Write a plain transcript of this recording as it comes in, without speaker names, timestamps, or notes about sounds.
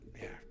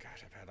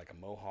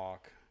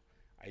mohawk.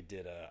 I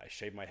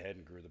shaved my head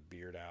and grew the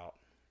beard out.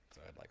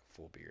 So I had like a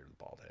full beard with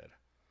a bald head.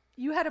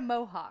 You had a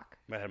mohawk.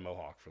 I had a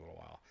mohawk for a little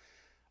while.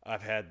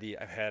 I've had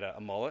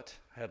a mullet.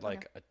 I had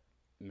like a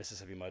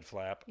Mississippi mud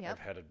flap. Yep. I've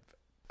had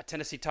a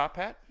Tennessee top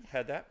hat.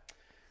 Had that.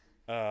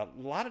 A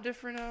lot of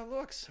different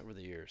looks over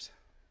the years.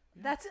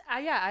 That's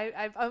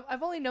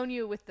I've only known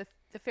you with the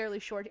fairly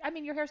short. I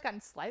mean, your hair's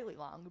gotten slightly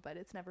long, but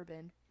it's never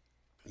been.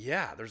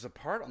 Yeah, there's a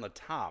part on the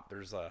top.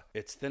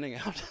 It's thinning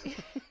out.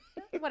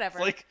 Whatever.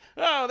 It's like,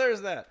 oh,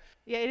 there's that.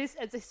 Yeah, it is.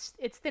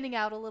 It's thinning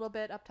out a little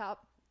bit up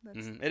top.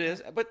 It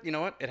is, but you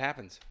know what? It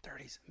happens.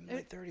 30s,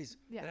 mid 30s.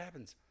 Yeah. It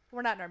happens.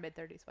 We're not in our mid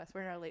 30s, Wes.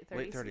 We're in our late 30s.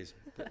 Late 30s.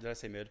 Did I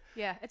say mid?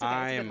 Yeah, it's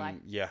okay. It's a good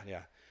line. Yeah.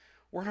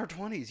 We're in our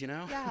 20s, you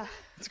know? Yeah.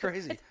 It's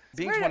crazy.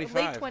 Being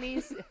 25. Late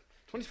 20s.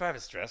 25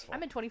 is stressful.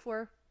 I'm in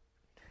 24.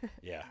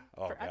 Yeah.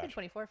 Oh, gosh. I've been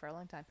 24 for a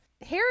long time.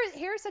 Hair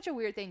is such a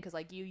weird thing because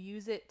like you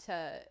use it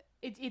to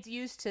it's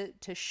used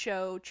to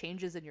show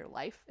changes in your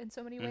life in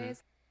so many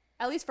ways.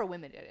 At least for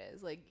women it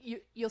is. Like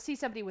you'll see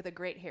somebody with a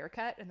great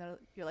haircut and then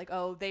you're like,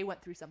 oh, they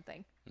went through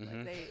something.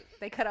 Like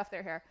they cut off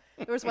their hair.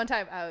 There was one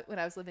time when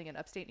I was living in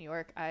upstate New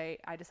York, I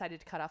decided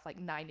to cut off like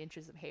 9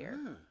 inches of hair.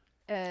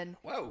 And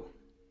whoa.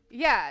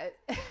 Yeah,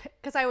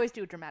 because I always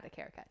do dramatic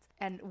haircuts.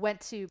 And went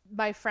to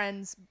my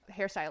friend's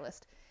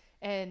hairstylist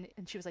and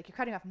she was like, you're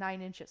cutting off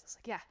 9 inches. I was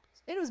like, yeah.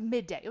 And it was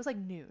midday. It was like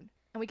noon.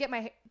 And we get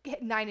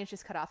 9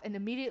 inches cut off and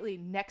immediately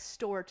next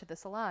door to the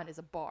salon is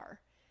a bar.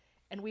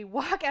 And we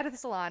walk out of the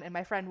salon and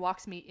my friend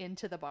walks me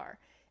into the bar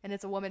and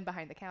it's a woman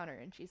behind the counter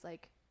and she's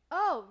like,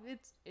 oh,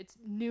 it's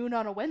noon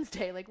on a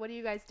Wednesday. Like, what are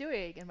you guys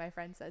doing? And my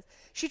friend says,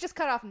 she just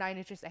cut off 9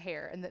 inches of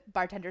hair. And the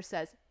bartender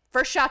says,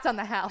 first shots on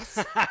the house.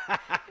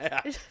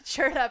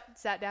 Sure enough,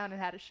 sat down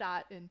and had a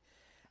shot and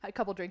had a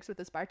couple drinks with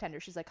this bartender.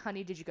 She's like,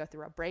 honey, did you go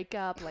through a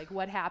breakup? Like,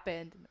 what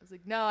happened? And I was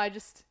like, no,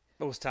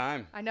 it was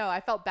time. I know. I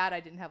felt bad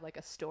I didn't have like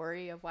a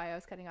story of why I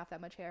was cutting off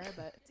that much hair.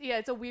 But yeah,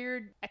 it's a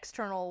weird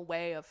external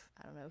way of,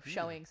 I don't know,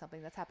 showing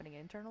something that's happening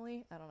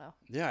internally. I don't know.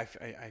 Yeah,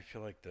 I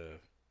feel like the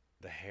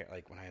hair,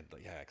 like when I had,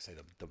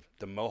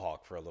 the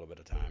mohawk for a little bit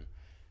of time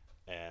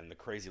and the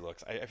crazy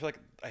looks. I feel like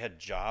I had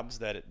jobs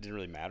that it didn't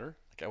really matter.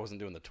 Like I wasn't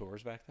doing the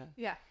tours back then.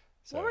 Yeah.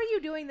 So, what were you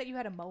doing that you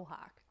had a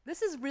mohawk?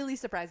 This is really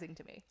surprising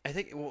to me. I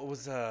think it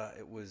was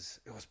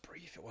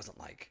brief. It wasn't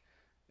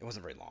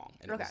very long.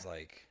 And it was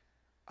like,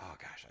 oh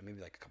gosh,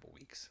 maybe like a couple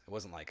weeks. It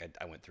wasn't like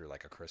I went through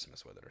like a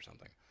Christmas with it or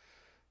something.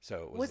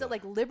 So it was it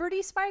like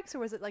Liberty spikes or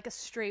was it like a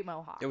straight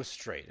mohawk? It was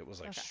straight. It was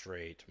like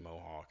straight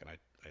mohawk, and I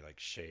like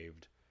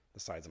shaved the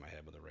sides of my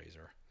head with a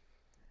razor.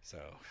 So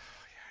yeah,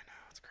 I know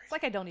it's crazy. It's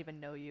like I don't even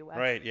know you.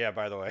 Right? Yeah.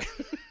 By the way,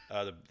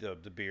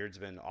 the beard's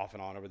been off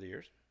and on over the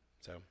years.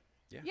 So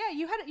yeah. Yeah,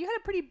 you had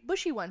a pretty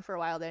bushy one for a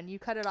while. Then you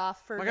cut it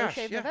off for No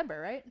Shave November,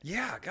 right?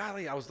 Yeah,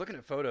 golly, I was looking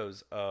at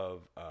photos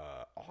of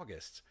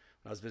August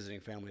when I was visiting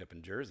family up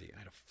in Jersey, and I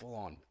had a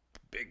full-on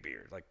big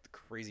beard, like the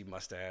crazy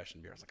mustache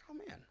and beard. I was like, oh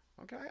man,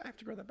 okay, I have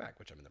to grow that back,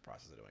 which I'm in the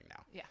process of doing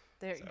now.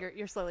 Yeah,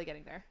 you're slowly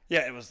getting there.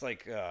 Yeah, it was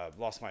like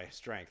lost my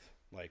strength,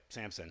 like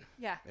Samson.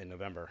 Yeah. In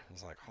November, I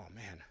was like, oh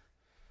man,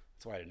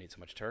 that's why I didn't eat so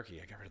much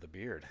turkey. I got rid of the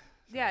beard.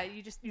 So. Yeah,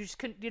 you just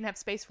didn't have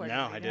space for it.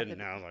 No, I didn't.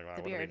 Now I was like, well,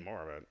 I would have eaten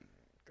more of it.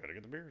 Gotta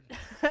get the beard.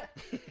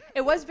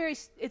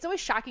 It's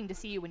always shocking to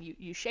see you when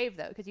you shave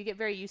though, because you get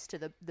very used to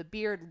the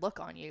beard look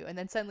on you, and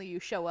then suddenly you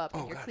show up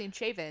and you're clean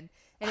shaven,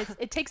 and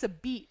it takes a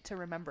beat to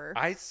remember.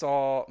 I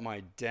saw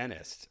my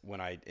dentist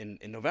in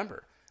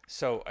November.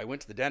 So I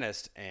went to the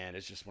dentist, and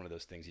it's just one of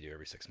those things you do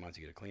every 6 months.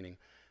 You get a cleaning,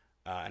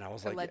 and I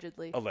was like,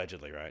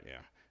 allegedly, right?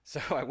 Yeah.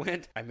 So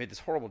I made this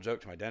horrible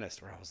joke to my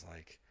dentist where I was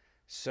like,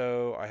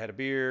 so I had a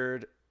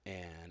beard,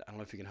 and I don't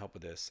know if you can help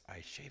with this.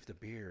 I shaved the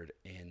beard,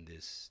 and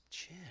this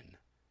chin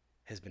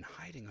has been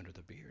hiding under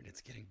the beard.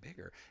 It's getting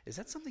bigger. Is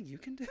that something you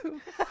can do?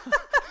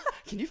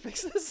 Can you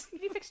fix this?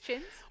 Can you fix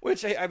chins?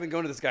 Which I've been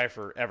going to this guy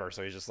forever,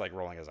 so he's just like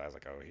rolling his eyes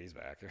like, oh, he's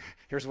back.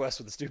 Here's Wes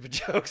with the stupid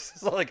jokes.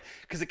 So like,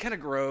 because it kind of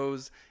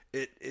grows.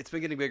 It's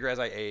been getting bigger as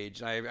I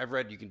age. And I've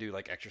read you can do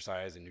like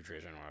exercise and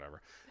nutrition or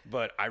whatever.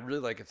 But I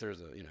really like if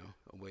there's a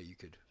way you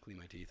could clean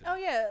my teeth. Oh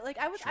yeah, like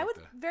I would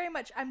very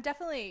much. I'm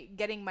definitely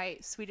getting my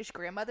Swedish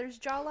grandmother's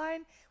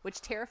jawline,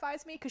 which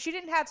terrifies me because she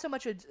didn't have so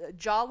much a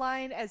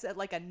jawline as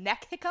like a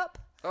neck hiccup.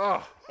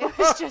 Oh, it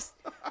was just.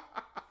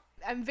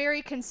 I'm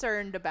very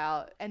concerned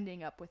about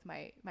ending up with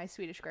my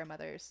Swedish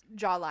grandmother's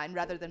jawline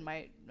rather than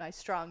my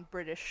strong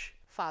British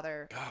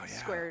father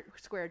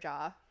square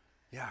jaw.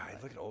 Yeah, I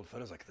look at old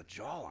photos like the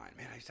jawline.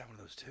 Man, I used to have one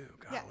of those too.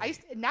 Golly.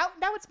 Yeah,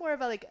 now it's more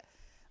of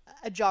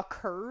a jaw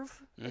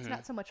curve. It's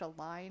not so much a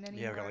line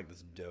anymore. Yeah, I've got like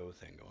this dough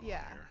thing going on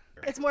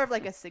here. It's more of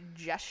like a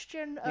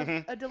suggestion of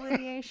a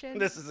delineation.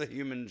 This is a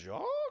human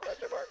jaw?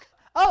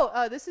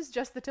 Oh, this is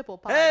Just the Tipple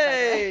Pod.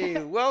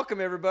 Hey,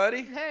 welcome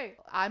everybody. Hey,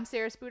 I'm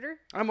Sarah Spooter.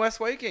 I'm Wes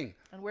Waking.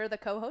 And we're the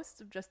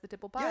co-hosts of Just the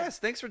Tipple Pod. Yes,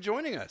 thanks for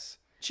joining us.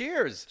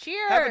 Cheers.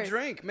 Cheers. Have a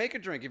drink. Make a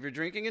drink. If you're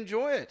drinking,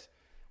 enjoy it.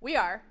 We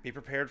are. Be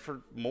prepared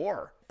for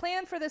more.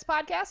 Plan for this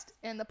podcast,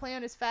 and the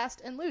plan is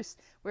fast and loose.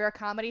 We're a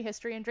comedy,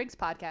 history, and drinks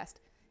podcast.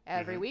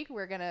 Every week,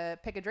 we're going to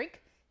pick a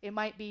drink It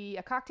might be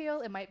a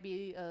cocktail. It might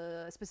be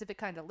a specific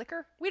kind of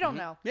liquor. We don't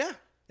know. Yeah.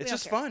 It's don't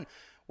just care. fun.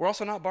 We're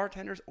also not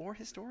bartenders or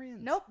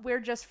historians. Nope. We're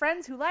just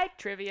friends who like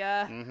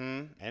trivia.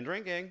 Mm-hmm. And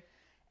drinking.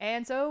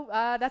 And so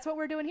that's what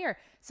we're doing here.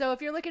 So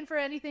if you're looking for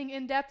anything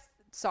in depth,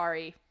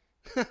 sorry.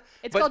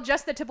 It's But called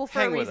Just the Tipple for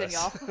a hang with reason,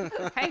 us.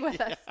 y'all. Hang with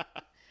us.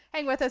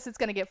 Hang with us. It's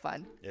going to get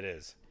fun. It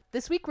is.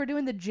 This week we're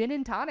doing the gin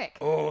and tonic.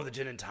 Oh, the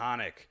gin and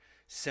tonic.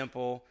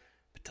 Simple,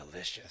 but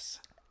delicious.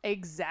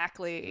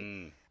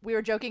 Exactly. We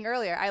were joking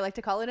earlier. I like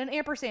to call it an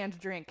ampersand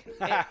drink.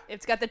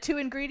 It's got the 2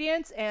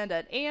 ingredients and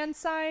an and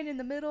sign in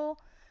the middle.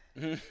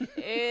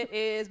 It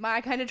is my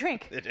kind of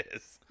drink. It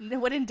is.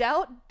 When in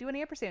doubt, do an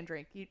ampersand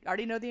drink. You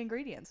already know the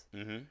ingredients.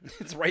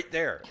 It's right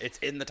there. It's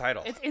in the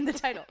title. It's in the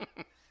title.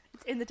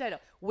 It's in the title.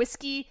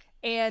 Whiskey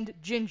and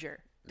ginger.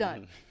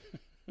 Done.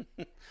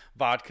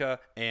 Vodka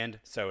and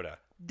soda.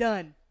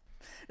 Done.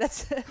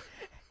 That's.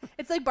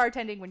 It's like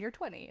bartending when you're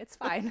 20. It's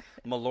fine.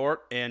 Malort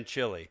and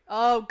chili.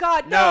 Oh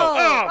God, no!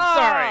 No. Oh,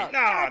 sorry.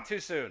 No, too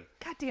soon.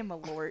 Goddamn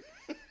Malort.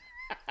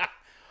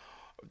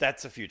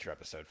 That's a future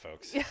episode,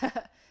 folks.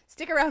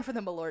 Stick around for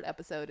the Malort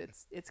episode.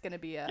 It's gonna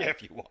be a. Yeah,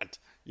 if you want.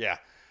 Yeah.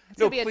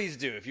 gonna No, be a- please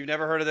do. If you've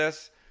never heard of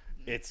this,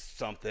 it's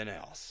something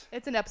else.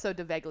 It's an episode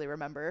to vaguely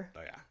remember.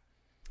 Oh,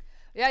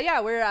 yeah.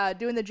 Yeah. We're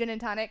doing the gin and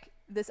tonic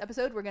this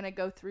episode. We're gonna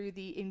go through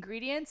the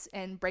ingredients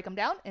and break them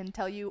down and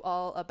tell you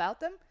all about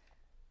them.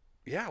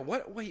 Yeah.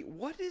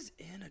 What is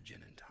in a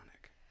gin and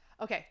tonic?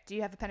 Okay. Do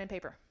you have a pen and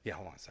paper? Yeah,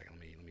 hold on a second.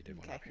 Let me do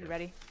one Okay. up here. You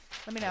ready?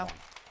 Let me know. Hold on.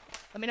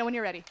 Let me know when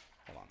you're ready.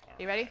 Hold on. All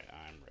You ready? right,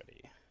 I'm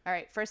ready. All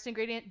right. First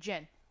ingredient,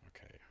 gin.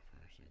 Okay.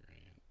 First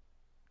ingredient.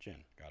 Gin.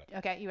 Got it.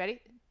 Okay. You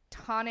ready?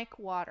 Tonic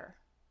water.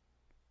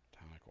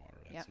 Tonic water.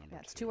 That's Yeah. number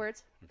Yeah. It's 2. 2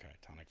 words. Okay.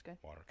 Tonic good.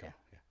 water. Cool.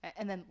 Yeah. Yeah.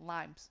 And then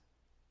limes.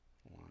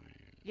 Limes.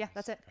 Yeah.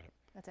 That's it. Got it.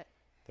 That's it.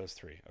 Those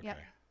 3. Okay. Yeah.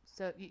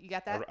 So you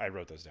got that? I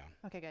wrote those down.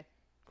 Okay. Good.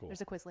 Cool.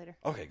 There's a quiz later.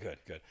 Okay. Good.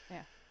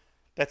 Yeah.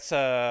 That's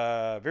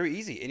very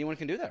easy. Anyone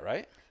can do that,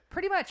 right?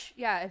 Pretty much.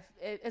 Yeah.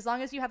 If as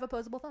long as you have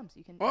opposable thumbs,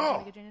 you can Oh.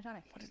 make a gin and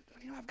tonic.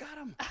 I've got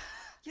them.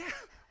 Yeah.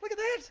 Look at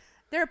that.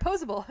 They're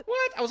opposable.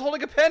 What? I was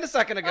holding a pen a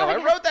second ago. Oh, I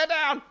yeah. wrote that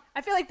down.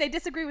 I feel like they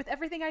disagree with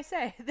everything I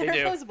say. They're They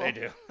do. opposable. They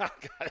do. Oh,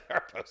 God, they're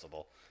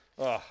opposable.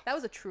 Oh, That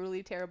was a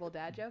truly terrible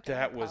dad joke. I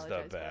that was the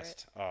apologize for it.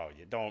 best. Oh,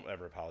 you don't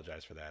ever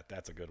apologize for that.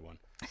 That's a good one.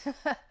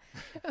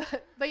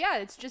 But yeah,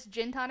 it's just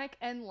gin tonic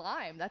and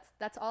lime.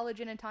 That's all a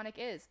gin and tonic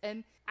is.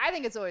 And I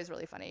think it's always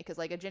really funny because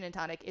like a gin and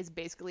tonic is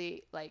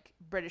basically like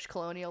British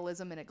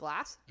colonialism in a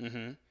glass.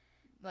 Mm-hmm.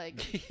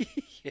 Like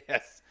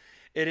Yes,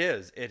 it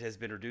is. It has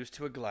been reduced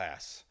to a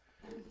glass.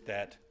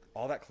 That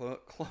all that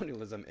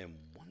colonialism in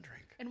one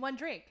drink. in one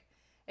drink.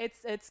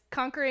 It's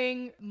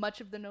conquering much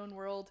of the known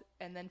world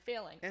and then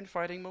failing. And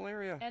fighting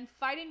malaria. And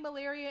fighting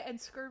malaria and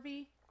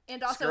scurvy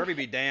and also Scurvy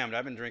be damned.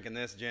 I've been drinking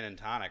this gin and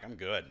tonic. I'm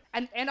good.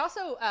 and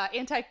also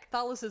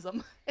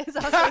anti-Catholicism is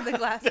also in the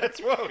glass.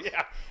 Whoa,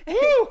 yeah.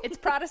 It's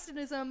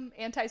Protestantism,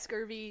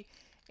 anti-scurvy,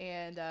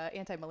 and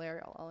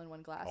anti-malaria all in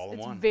one glass. All in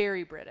it's one.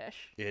 very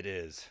British. It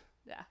is.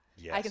 Yeah.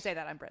 Yes. I can say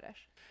that I'm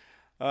British.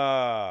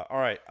 All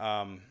right.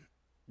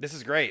 This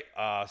is great.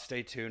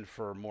 Stay tuned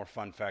for more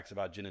fun facts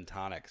about gin and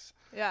tonics.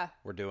 Yeah.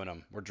 We're doing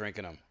them. We're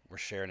drinking them. We're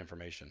sharing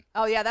information.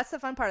 Oh yeah, that's the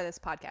fun part of this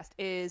podcast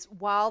is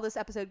while this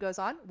episode goes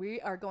on, we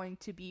are going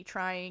to be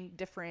trying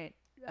different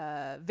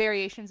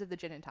variations of the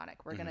gin and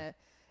tonic. We're going to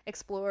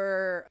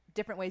explore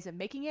different ways of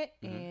making it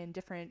and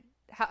different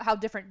how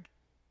different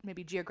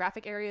maybe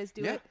geographic areas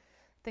do it.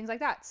 Things like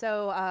that.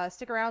 So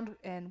stick around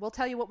and we'll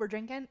tell you what we're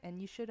drinking and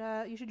you should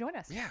join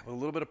us. Yeah, with a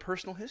little bit of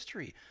personal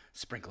history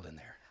sprinkled in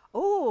there.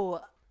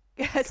 Oh,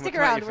 stick come at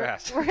around. you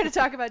fast. We're going to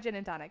talk about gin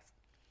and tonics.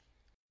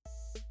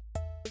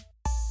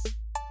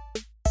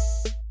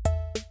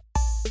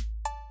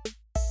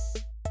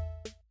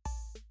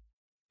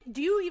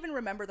 Do you even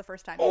remember the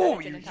first time you had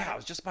a gin and tonic? I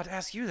was just about to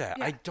ask you that.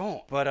 Yeah. I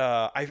don't, but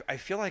I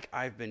feel like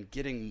I've been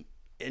getting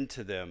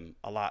into them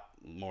a lot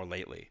more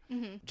lately.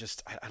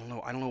 Just I don't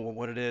know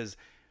what it is.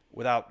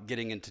 Without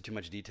getting into too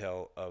much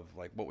detail of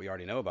like what we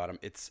already know about them,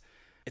 it's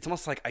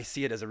almost like I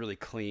see it as a really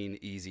clean,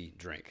 easy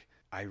drink.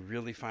 I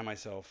really find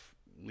myself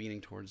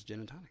leaning towards gin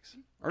and tonics,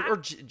 or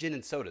gin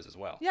and sodas as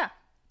well. Yeah.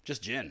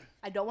 Just gin.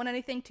 I don't want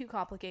anything too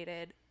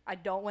complicated. I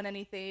don't want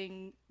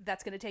anything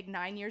that's going to take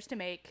 9 years to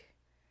make.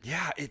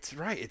 Yeah, it's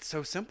right. It's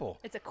so simple.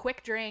 It's a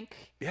quick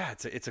drink. Yeah,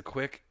 it's a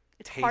quick,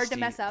 tasty hard to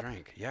mess up.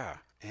 drink. Yeah,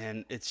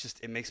 and it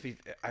makes me.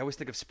 I always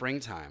think of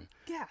springtime.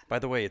 Yeah. By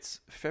the way, it's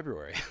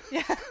February.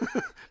 Yeah.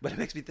 But it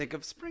makes me think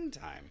of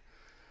springtime.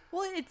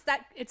 Well,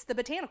 it's the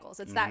botanicals.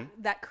 It's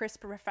that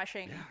crisp,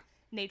 refreshing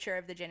nature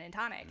of the gin and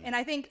tonic. And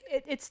I think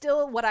it's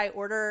still what I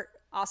order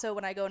also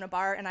when I go in a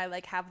bar and I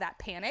like have that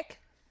panic.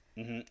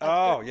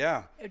 Oh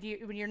yeah.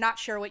 When you're not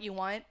sure what you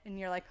want and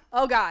you're like,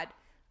 oh God.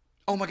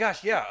 Oh my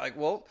gosh, yeah. Like,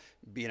 well,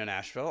 being in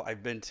Nashville,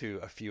 I've been to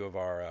a few of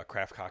our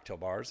craft cocktail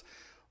bars,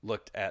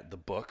 looked at the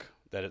book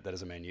that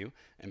is a menu,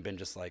 and been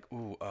just like,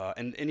 ooh.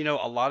 And you know,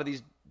 a lot of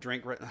these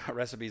drink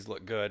recipes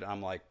look good.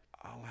 I'm like,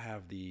 I'll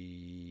have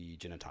the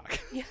gin and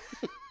tonic. Yeah.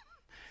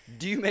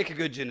 Do you make a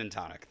good gin and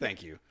tonic?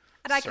 Thank you.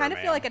 And I Sir, kind of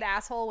feel ma'am. like an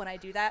asshole when I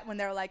do that, when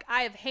they're like,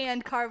 I have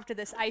hand carved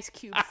this ice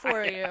cube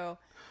for you.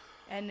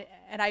 And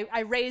I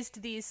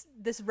raised this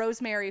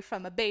rosemary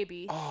from a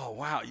baby. Oh,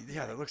 wow.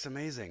 Yeah, that looks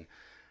amazing.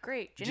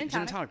 Great. Gin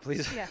Gin and tonic.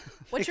 please. Yeah.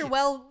 What's your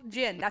well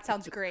gin? That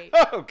sounds great.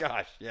 Oh,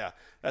 gosh. Yeah,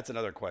 that's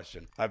another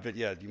question. When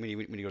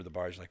you go to the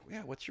bars, you're like,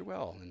 yeah, what's your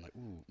well? And like,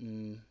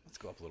 ooh, let's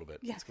go up a little bit.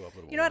 Yeah. Let's go up a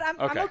little You know more.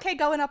 what? I'm okay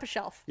going up a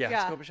shelf. Yeah,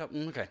 let's go up a shelf.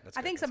 Okay, that's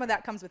I think some of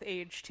that comes with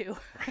age, too.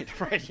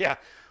 Right, yeah.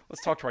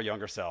 Let's talk to our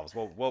younger selves.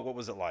 Well, what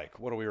was it like?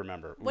 What do we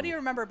remember? What do you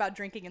remember about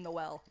drinking in the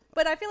well?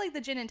 But I feel like the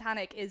gin and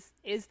tonic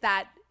is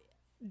that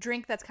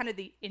drink that's kind of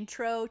the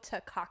intro to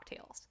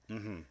cocktails.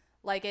 Mm-hmm.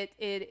 Like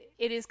it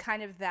is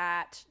kind of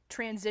that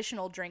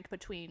transitional drink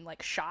between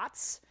like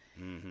shots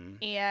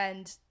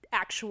and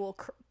actual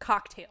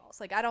cocktails.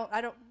 Like I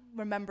don't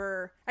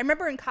remember. I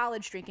remember in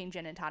college drinking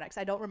gin and tonics.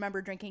 I don't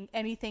remember drinking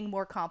anything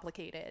more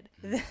complicated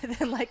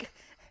than like.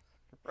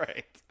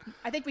 Right.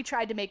 I think we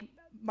tried to make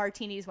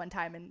martinis one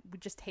time and we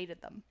just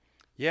hated them.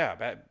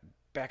 Yeah,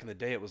 back in the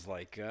day, it was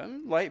like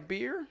light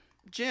beer,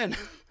 gin,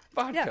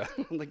 vodka,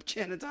 like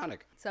gin and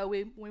tonic. So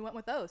we went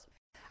with those.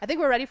 I think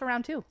we're ready for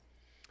round 2.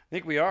 I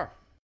think we are.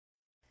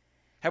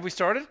 Have we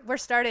started? We're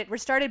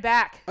started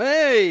back.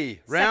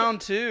 Hey,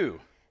 round 2.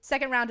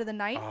 Second round of the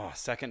night. Oh,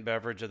 second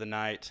beverage of the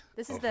night.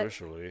 This is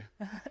officially.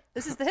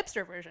 This is the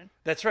hipster version.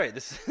 That's right.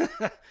 This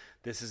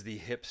is the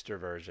hipster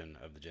version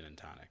of the gin and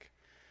tonic.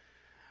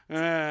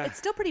 It's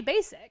still pretty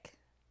basic.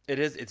 It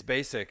is. It's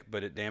basic,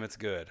 but damn, it's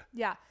good.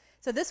 Yeah.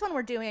 So this one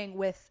we're doing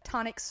with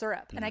tonic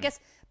syrup, and I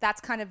guess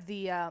that's kind of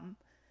the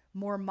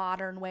more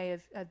modern way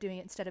of doing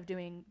it. Instead of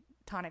doing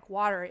tonic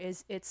water,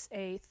 it's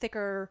a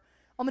thicker.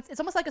 It's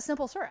almost like a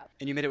simple syrup.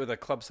 And you made it with a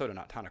club soda,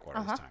 not tonic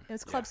water this time. It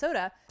was club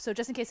soda. So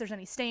just in case there's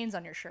any stains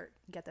on your shirt,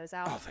 get those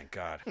out. Oh, thank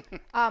God.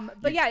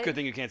 But yeah, good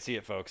thing you can't see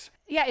it, folks.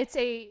 yeah, it's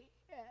a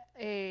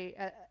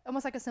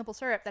almost like a simple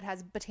syrup that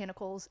has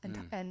botanicals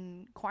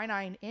and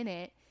quinine in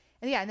it.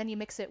 And yeah, and then you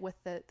mix it with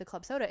the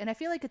club soda. And I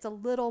feel like it's a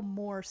little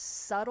more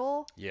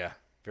subtle. Yeah,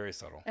 very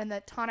subtle. And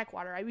the tonic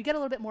water, we get a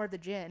little bit more of the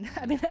gin.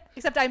 I mean,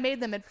 except I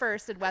made them at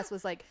first, and Wes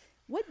was like,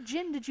 "What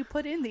gin did you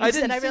put in these?" I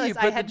didn't and I see you realized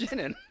put I the had gin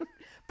in.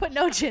 put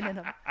no gin in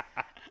them.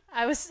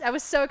 I was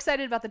so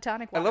excited about the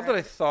tonic water. I love that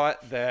I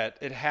thought that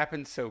it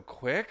happened so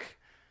quick,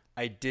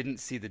 I didn't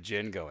see the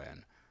gin go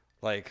in.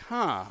 Like,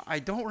 I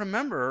don't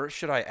remember.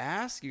 Should I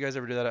ask? You guys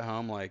ever do that at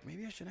home? Like,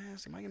 maybe I should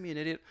ask. Am I going to be an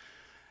idiot?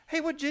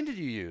 Hey, what gin did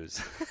you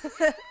use?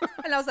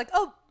 And I was like,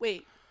 oh,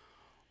 wait.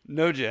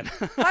 No gin.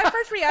 My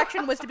first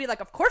reaction was to be like,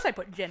 of course I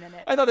put gin in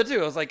it. I thought that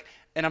too. I was like,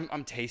 and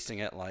I'm tasting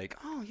it like,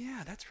 oh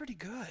yeah, that's pretty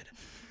good.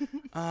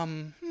 I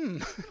don't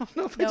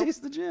know if I Nope.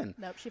 taste the gin.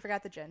 Nope, she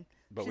forgot the gin.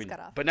 But She's got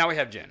off. But now we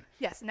have gin.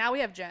 Yes, now we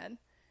have gin.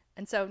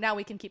 And so now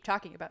we can keep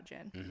talking about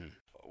gin.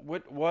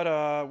 When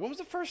was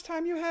the first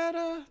time you had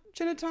a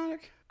gin and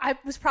tonic? I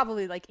was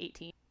probably like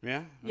 18. Yeah.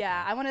 Okay.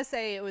 Yeah, I want to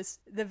say it was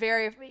the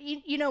very,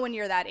 you know, when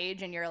you're that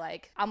age and you're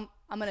like, I'm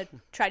going to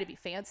try to be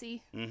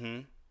fancy.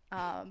 Mm-hmm.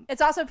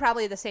 It's also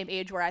probably the same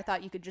age where I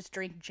thought you could just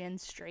drink gin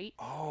straight.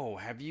 Oh,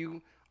 have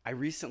you? I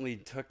recently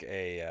took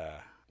a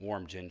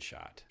warm gin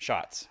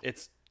shots.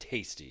 It's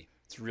tasty.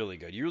 It's really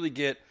good. You really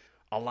get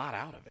a lot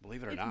out of it,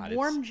 believe it or not.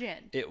 Warm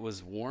gin. It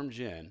was warm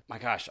gin. My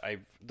gosh,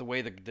 the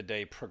way the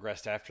day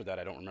progressed after that,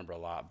 I don't remember a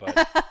lot, but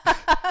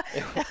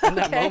in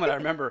that moment, I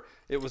remember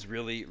it was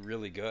really,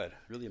 really good.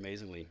 Really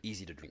amazingly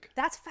easy to drink.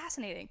 That's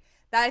fascinating.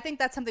 I think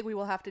that's something we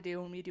will have to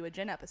do when we do a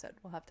gin episode.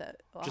 We'll have to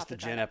Just a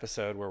gin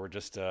episode where we're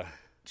just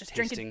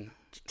tasting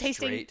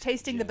straight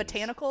the gins.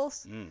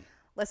 botanicals.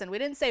 Listen, we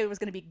didn't say it was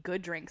going to be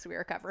good drinks we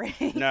were covering.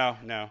 No.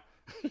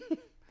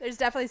 There's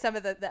definitely some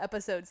of the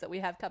episodes that we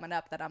have coming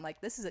up that I'm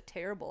like, this is a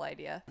terrible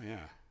idea. Yeah.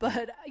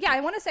 But yeah,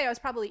 I want to say I was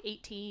probably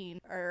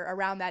 18 or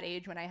around that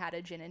age when I had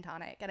a gin and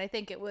tonic. And I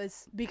think it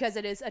was because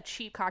it is a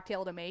cheap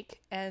cocktail to make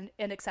and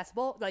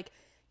accessible. Like,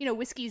 you know,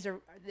 whiskeys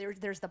are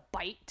there's the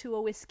bite to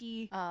a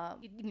whiskey.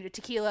 You know,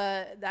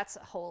 tequila, that's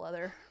a whole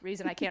other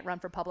reason I can't run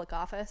for public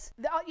office.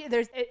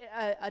 There's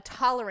a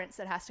tolerance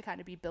that has to kind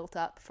of be built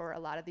up for a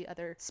lot of the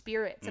other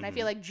spirits. And I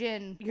feel like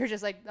gin, you're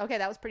just like, okay,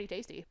 that was pretty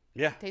tasty.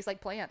 Yeah. Tastes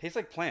like plant. Tastes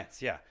like plants,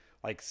 yeah.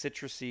 Like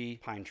citrusy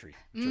pine tree.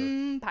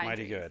 Pine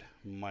Mighty trees. good.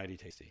 Mighty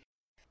tasty.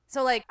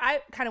 So, like,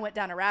 I kind of went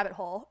down a rabbit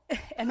hole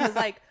and was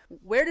like,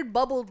 where did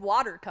bubbled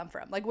water come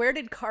from? Like, where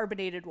did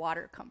carbonated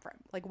water come from?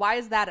 Like, why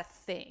is that a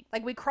thing?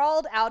 Like, we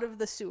crawled out of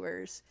the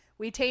sewers,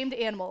 we tamed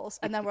animals,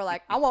 and then we're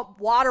like, I want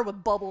water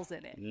with bubbles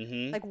in it.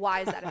 Mm-hmm. Like, why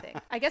is that a thing?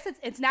 I guess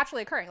it's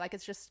naturally occurring. Like,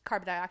 it's just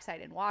carbon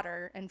dioxide in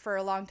water. And for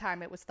a long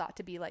time, it was thought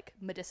to be, like,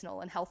 medicinal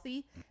and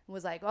healthy. It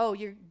was like, oh,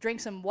 you drink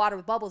some water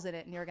with bubbles in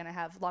it, and you're going to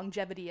have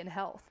longevity and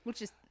health,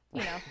 which is,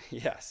 you know,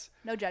 Yes.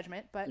 no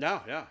judgment. But No,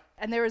 yeah.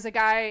 and there was a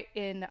guy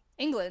in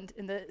England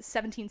in the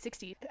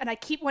 1760s, and I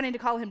keep wanting to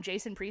call him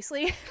Jason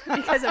Priestley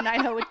because of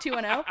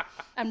 90210.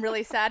 I'm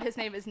really sad his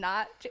name is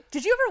not.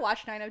 Did you ever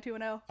watch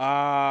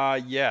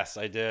 90210? Yes,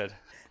 I did.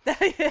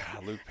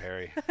 God, Luke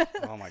Perry.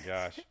 Oh my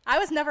gosh. I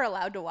was never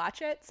allowed to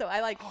watch it, so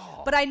I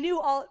but I knew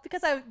all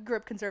because I grew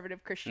up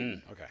conservative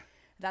Christian. Okay.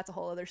 That's a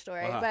whole other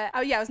story. Uh-huh. But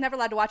oh yeah, I was never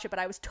allowed to watch it, but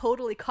I was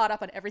totally caught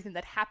up on everything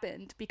that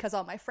happened because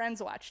all my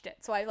friends watched it.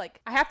 So I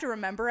have to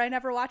remember I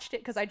never watched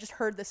it because I just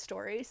heard the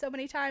story so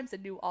many times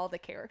and knew all the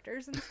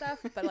characters and stuff.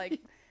 But like,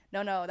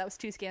 no, that was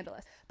too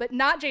scandalous. But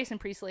not Jason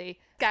Priestley,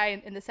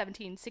 guy in the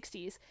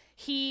 1760s.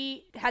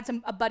 He had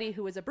a buddy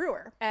who was a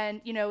brewer.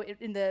 And, you know,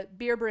 in the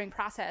beer brewing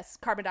process,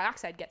 carbon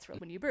dioxide gets released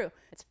when you brew.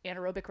 It's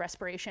anaerobic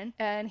respiration.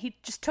 And he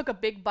just took a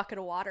big bucket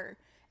of water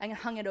and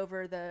hung it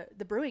over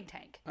the brewing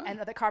tank. Oh. And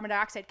the carbon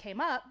dioxide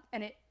came up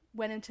and it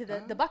went into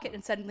the bucket.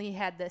 And suddenly he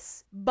had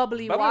this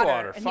bubbly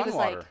water. And he was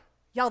water. Like,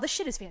 y'all, this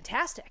shit is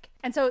fantastic.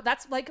 And so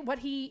that's like what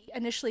he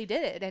initially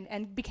did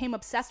and became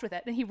obsessed with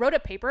it. And he wrote a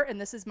paper, and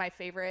this is my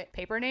favorite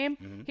paper name.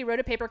 Mm-hmm. He wrote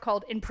a paper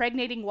called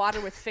Impregnating Water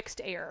with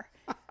Fixed Air,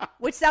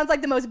 which sounds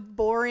like the most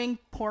boring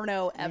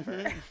porno ever.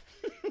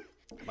 Mm-hmm.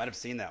 Might have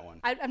seen that one.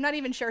 I'm not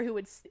even sure who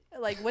would,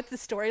 like, what the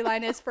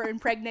storyline is for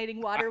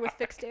impregnating water with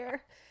fixed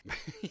air.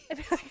 I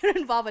feel like it would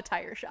involve a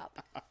tire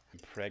shop.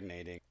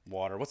 Impregnating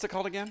water. What's it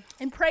called again?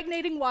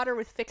 Impregnating Water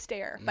with Fixed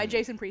Air by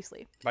Jason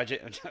Priestley. By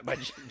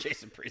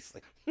Jason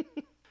Priestley.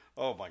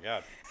 Oh my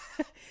God.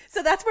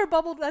 So that's where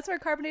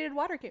carbonated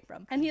water came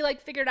from. And he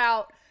like figured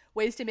out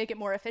ways to make it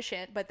more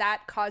efficient, but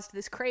that caused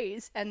this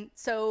craze. And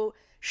so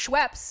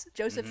Schweppes,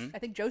 I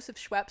think Joseph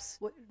Schweppes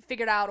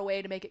figured out a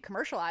way to make it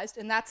commercialized,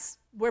 and that's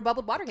where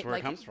bubbled water came. Where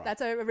it comes from.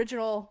 That's an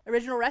original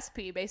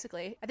recipe,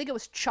 basically. I think it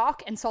was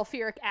chalk and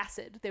sulfuric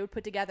acid they would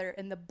put together,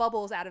 and the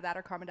bubbles out of that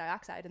are carbon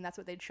dioxide, and that's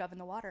what they'd shove in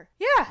the water.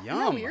 Yeah, Yum. Isn't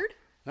that weird?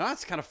 No,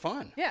 that's kind of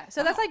fun. Yeah,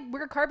 so that's like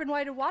where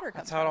carbon-whited water comes from.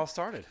 That's how it all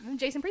started.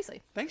 Jason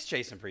Priestley. Thanks,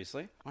 Jason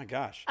Priestley. My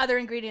gosh. Other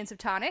ingredients of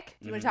tonic.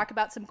 Do you want to talk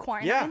about some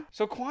quinine? Yeah.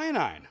 So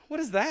quinine. What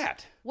is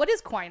that? What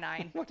is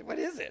quinine? What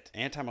is it?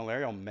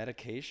 Anti-malarial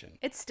medication.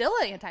 It's still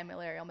an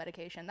anti-malarial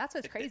medication. That's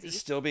what's crazy. It's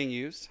still being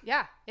used?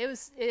 Yeah. It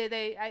was.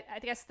 I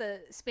guess the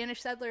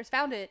Spanish settlers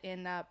found it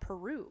in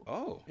Peru.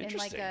 Oh,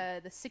 interesting. In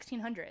like the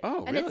 1600s.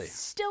 Oh, and really? It's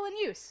still in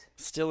use.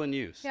 Still in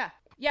use. Yeah.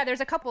 Yeah,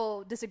 there's a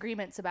couple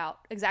disagreements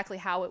about exactly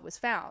how it was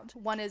found.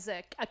 One is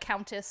a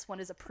countess, one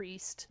is a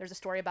priest. There's a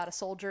story about a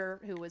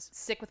soldier who was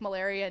sick with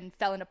malaria and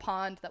fell in a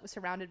pond that was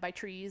surrounded by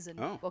trees and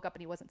woke up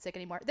and he wasn't sick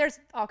anymore. There's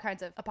all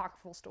kinds of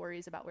apocryphal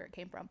stories about where it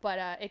came from.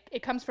 But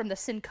it comes from the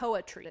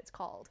Cincoa tree, it's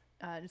called.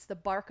 It's the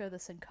bark of the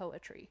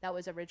Cincoa tree that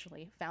was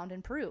originally found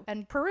in Peru.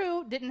 And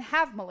Peru didn't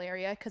have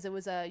malaria because it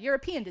was a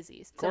European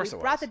disease. Of course so it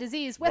we brought was. the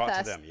disease with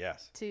us to them,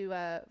 yes.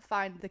 to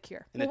find the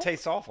cure. And it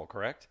tastes awful,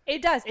 correct?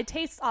 It does. It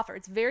tastes awful.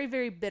 It's very,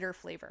 very bitter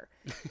flavor.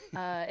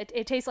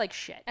 It tastes like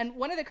shit. And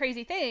one of the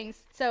crazy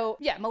things, so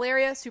yeah,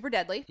 malaria, super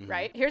deadly,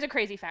 right? Here's a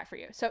crazy fact for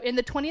you. So in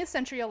the 20th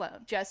century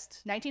alone,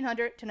 just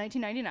 1900 to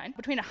 1999,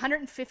 between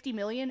 150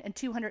 million and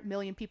 200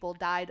 million people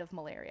died of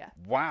malaria.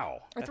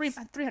 Wow. Or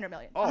 300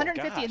 million. Oh,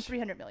 150 gosh. and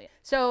 300 million.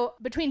 So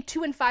between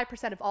 2 and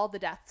 5% of all the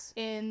deaths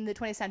in the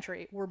 20th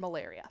century were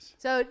malaria.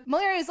 So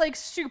malaria is like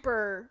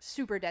super,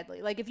 super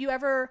deadly. Like if you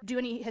ever do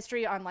any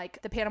history on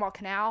like the Panama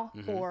Canal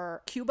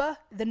or Cuba,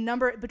 the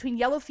number between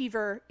yellow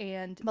fever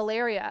and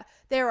malaria,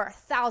 there are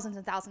thousands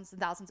and thousands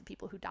and thousands of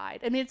people who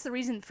died. I mean, it's the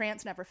reason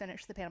France never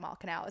finished the Panama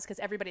Canal is because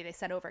everybody they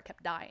sent over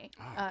kept dying.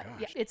 Oh, gosh.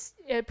 Yeah, it's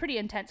a pretty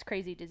intense,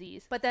 crazy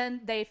disease. But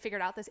then they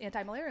figured out this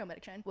anti-malarial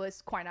medication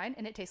was quinine,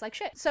 and it tastes like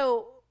shit.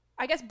 So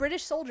I guess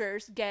British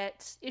soldiers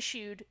get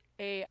issued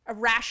a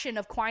ration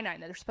of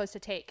quinine that they're supposed to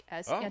take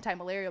as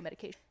anti-malarial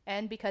medication.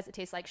 And because it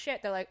tastes like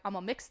shit, they're like, I'm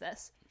gonna mix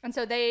this. And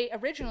so they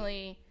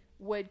originally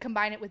would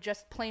combine it with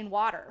just plain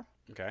water.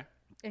 Okay.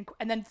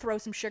 And then throw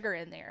some sugar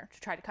in there to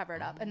try to cover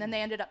it up. And then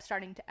they ended up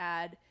starting to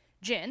add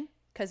gin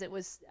because it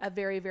was a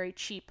very, very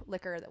cheap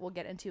liquor that we'll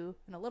get into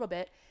in a little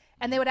bit.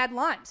 And they would add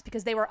limes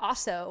because they were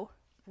also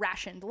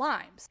rationed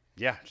limes.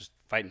 Yeah, just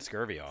fighting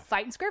scurvy off.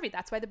 Fighting scurvy.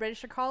 That's why the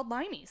British are called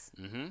limeys.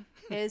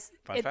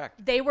 Fun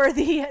fact. They were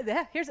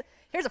here's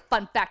a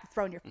fun fact to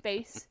throw in your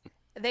face.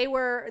 They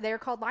were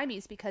called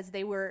limeys because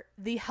they were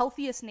the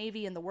healthiest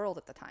navy in the world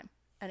at the time.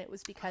 And it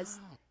was because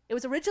it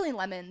was originally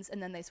lemons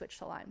and then they switched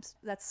to limes.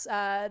 That's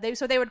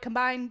they would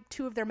combine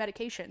two of their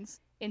medications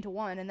into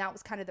one, and that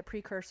was kind of the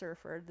precursor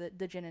for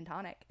the gin and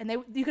tonic. And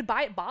you could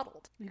buy it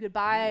bottled. You could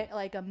buy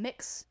like a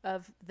mix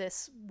of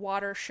this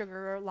water,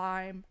 sugar,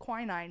 lime,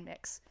 quinine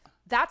mix.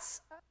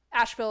 That's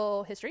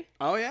Asheville history.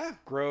 Oh yeah,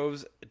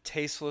 Grove's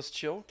Tasteless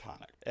Chill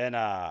Tonic. In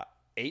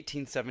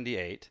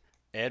 1878,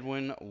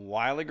 Edwin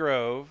Wiley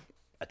Grove,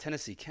 a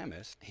Tennessee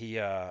chemist,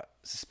 he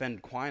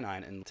suspended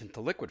quinine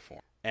into liquid form.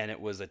 And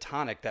it was a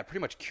tonic that pretty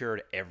much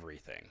cured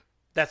everything.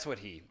 That's what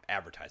he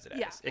advertised it as.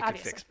 Yeah, it obviously. could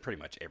fix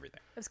pretty much everything.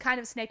 It was kind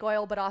of snake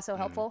oil, but also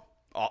helpful.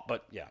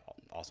 But yeah,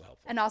 also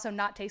helpful. And also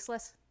not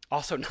tasteless.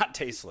 Also not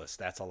tasteless.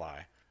 That's a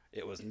lie.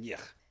 It was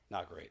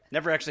not great.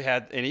 Never actually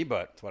had any,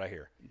 but that's what I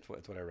hear.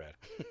 That's what I read.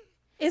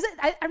 Is it?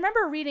 I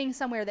remember reading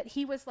somewhere that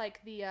he was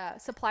like the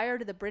supplier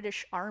to the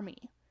British Army.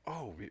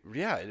 Oh,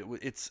 yeah.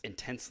 It's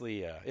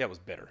intensely, it was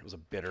bitter. It was a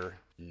bitter,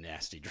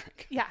 nasty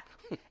drink. Yeah.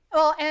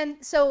 Well,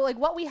 and so like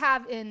what we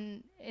have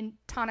in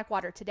tonic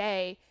water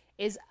today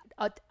is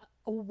a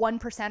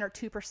 1% or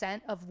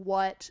 2% of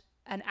what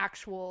an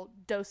actual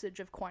dosage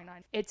of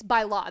quinine. It's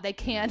by law. They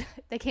can't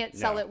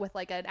sell No. it with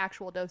like an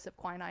actual dose of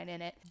quinine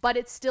in it, but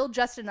it's still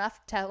just enough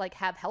to like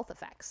have health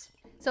effects.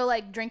 So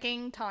like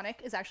drinking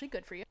tonic is actually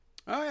good for you.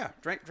 Oh yeah,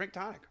 drink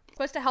tonic. It's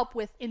supposed to help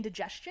with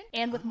indigestion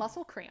and with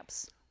muscle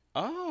cramps.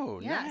 Oh,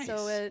 Yeah, nice.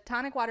 so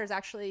tonic water is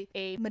actually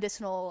a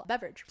medicinal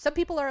beverage. Some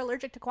people are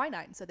allergic to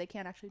quinine, so they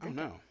can't actually oh drink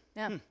no. it.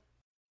 Yeah.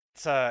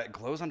 It's it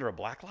glows under a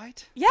black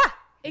light. Yeah,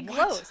 it What?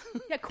 glows.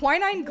 Yeah,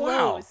 quinine Wow.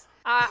 glows.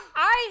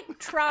 I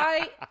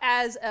try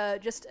as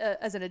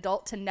as an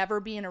adult to never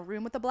be in a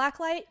room with a black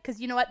light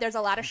because you know what? There's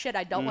a lot of shit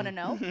I don't want to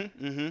know,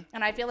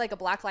 and I feel like a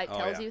black light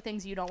tells yeah. you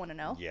things you don't want to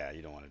know. Yeah,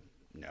 you don't want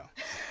to. No.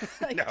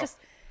 Like, No.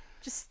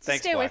 just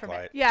Thanks, stay away black from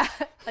light. it. Yeah,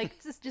 like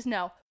just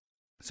no.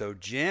 So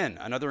gin,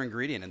 another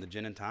ingredient in the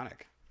gin and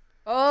tonic.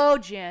 Oh,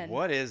 gin.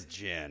 What is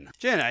gin?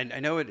 Gin, I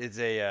know it is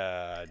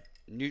a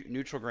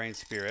neutral grain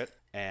spirit,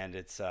 and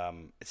it's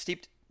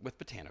steeped with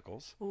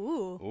botanicals.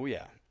 Ooh. Oh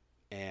yeah,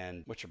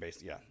 and which are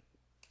based,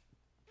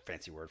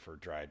 fancy word for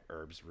dried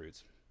herbs,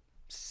 roots,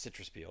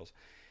 citrus peels.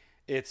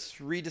 It's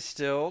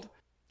redistilled.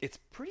 It's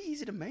pretty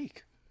easy to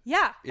make.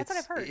 Yeah, that's what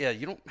I've heard. Yeah,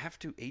 you don't have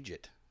to age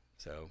it.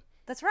 So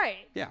That's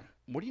right. yeah,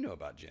 what do you know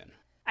about gin?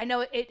 I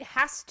know it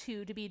has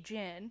to be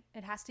gin.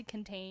 It has to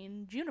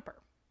contain juniper.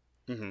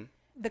 Mm-hmm.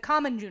 The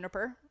common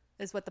juniper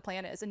is what the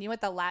plant is. And you know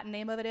what the Latin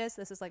name of it is?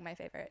 This is like my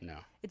favorite. No.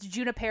 It's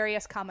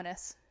Juniperius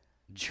communis.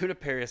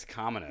 Juniperius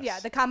communis. Yeah,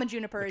 the common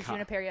juniper is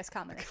Juniperius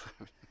communis.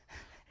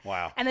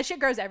 Wow. And the shit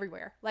grows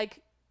everywhere.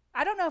 Like,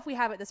 I don't know if we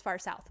have it this far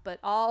south, but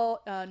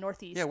all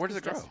northeast. Yeah, where does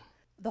is it grow?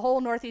 The whole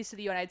northeast of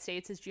the United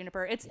States is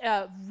juniper. It's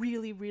a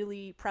really,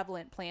 really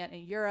prevalent plant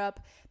in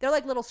Europe. They're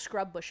like little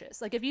scrub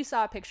bushes. Like, if you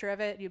saw a picture of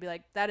it, you'd be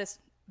like, that is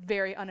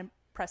very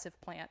unimpressive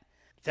plant.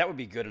 That would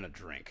be good in a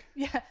drink.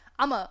 Yeah,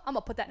 I'm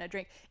gonna put that in a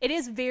drink. It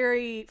is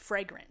very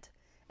fragrant,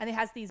 and it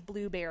has these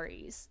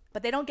blueberries,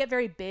 but they don't get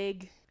very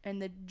big.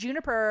 And the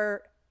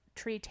juniper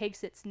tree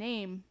takes its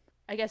name.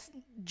 I guess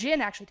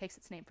gin actually takes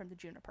its name from the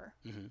juniper,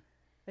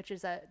 which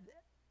is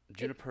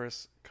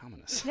Juniperius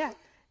communis. yeah,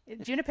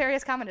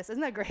 Juniperius communis.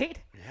 Isn't that great?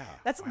 Yeah.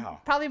 That's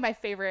wow. probably my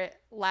favorite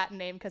Latin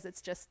name because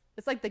it's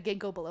like the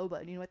ginkgo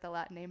biloba. You know what the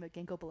Latin name of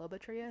ginkgo biloba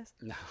tree is?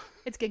 No.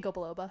 It's ginkgo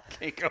biloba.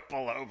 Ginkgo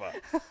biloba.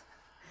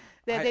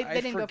 They I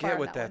didn't go far forget on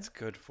what that one. that's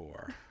good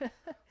for.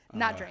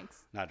 Not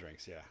drinks. Not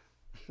drinks,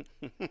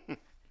 yeah.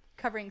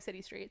 Covering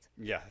city streets.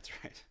 Yeah, that's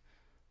right.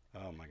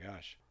 Oh my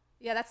gosh.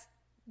 Yeah, that's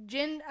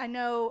gin. I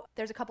know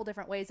there's a couple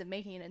different ways of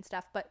making it and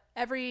stuff, but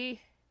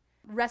every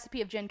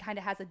recipe of gin kind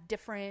of has a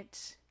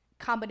different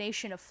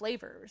combination of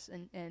flavors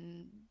and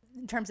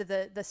in terms of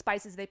the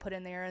spices they put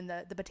in there and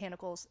the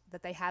botanicals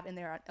that they have in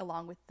there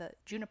along with the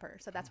juniper.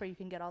 So that's where you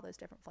can get all those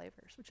different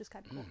flavors, which is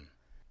kind of cool.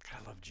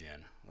 God, I love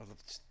gin. I love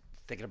just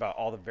thinking about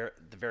all the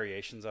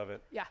variations of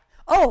it. Yeah.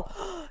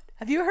 Oh,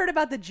 have you heard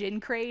about the gin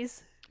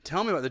craze?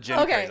 Tell me about the gin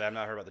Okay. craze. I have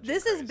not heard about the gin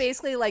This craze. is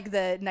basically like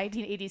the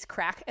 1980s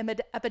crack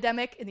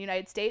epidemic in the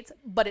United States,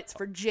 but it's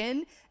for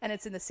gin and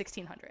it's in the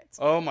 1600s.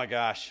 Oh my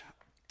gosh.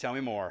 Tell me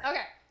more.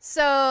 Okay.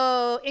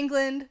 So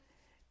England,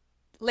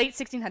 late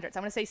 1600s.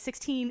 I'm going to say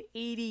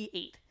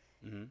 1688.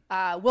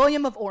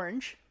 William of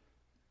Orange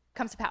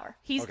comes to power.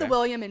 He's the Okay.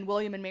 William in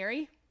William and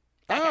Mary.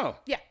 That guy. Oh.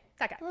 Yeah,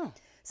 that guy. Oh.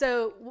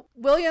 So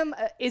William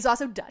is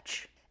also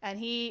Dutch, and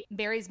he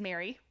marries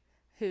Mary,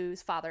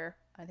 whose father,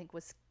 I think,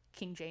 was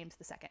King James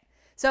II.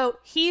 So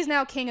he's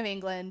now King of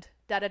England,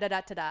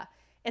 da-da-da-da-da-da.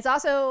 It's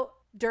also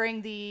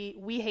during the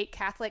we hate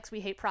Catholics, we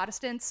hate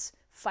Protestants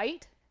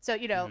fight. So,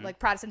 you know, like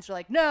Protestants are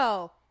like,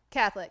 no,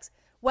 Catholics.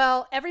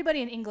 Well,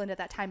 everybody in England at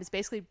that time is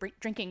basically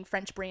drinking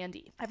French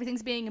brandy.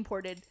 Everything's being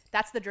imported.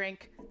 That's the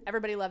drink.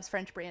 Everybody loves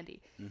French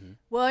brandy.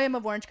 William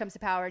of Orange comes to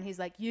power, and he's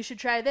like, you should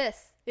try this.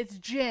 It's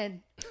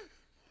gin.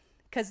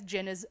 Because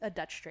gin is a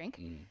Dutch drink.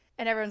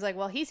 And everyone's like,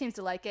 well, he seems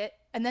to like it.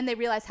 And then they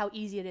realize how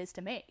easy it is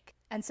to make.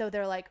 And so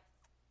they're like,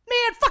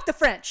 man, fuck the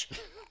French.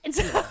 And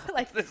so,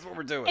 like, This is what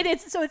we're doing. and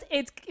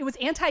it was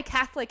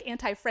anti-Catholic,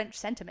 anti-French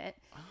sentiment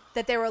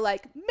that they were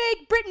like,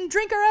 make Britain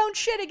drink our own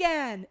shit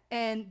again.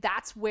 And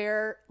that's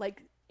where,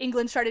 like,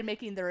 England started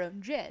making their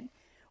own gin,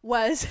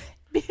 was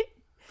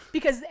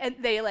because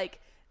they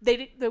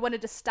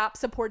wanted to stop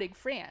supporting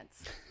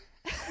France.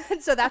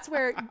 And so that's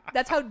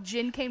how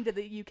gin came to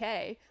the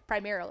UK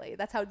primarily.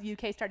 That's how the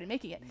UK started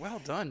making it.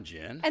 Well done,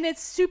 gin. And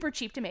it's super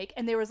cheap to make.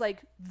 And there was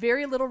like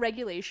very little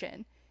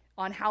regulation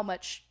on how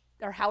much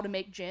or how to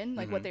make gin,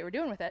 like what they were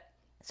doing with it.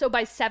 So by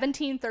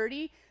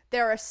 1730,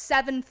 there are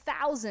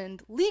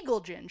 7,000 legal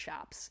gin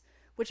shops,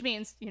 which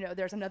means, you know,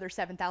 there's another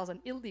 7,000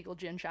 illegal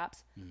gin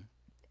shops.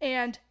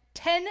 And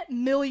 10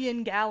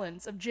 million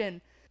gallons of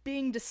gin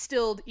being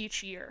distilled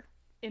each year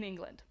in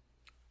England.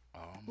 Oh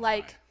my.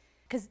 Like,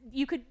 because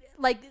you could,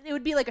 like, it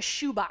would be like a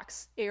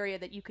shoebox area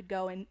that you could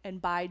go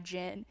and buy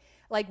gin.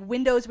 Like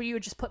windows where you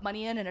would just put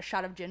money in and a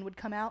shot of gin would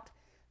come out,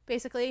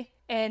 basically.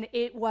 And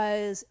it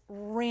was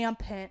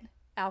rampant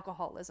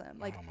alcoholism.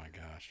 Like, oh my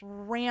gosh.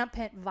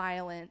 rampant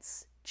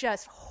violence,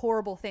 just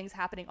horrible things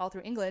happening all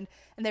through England.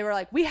 And they were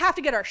like, we have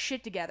to get our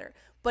shit together.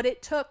 But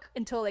it took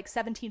until like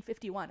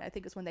 1751, I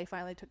think, is when they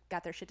finally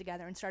got their shit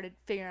together and started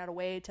figuring out a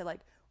way to like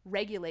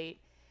regulate.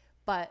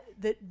 But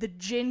the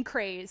gin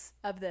craze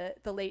of the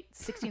late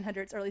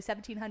 1600s, early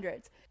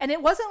 1700s, and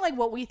it wasn't like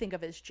what we think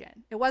of as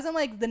gin. It wasn't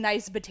like the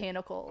nice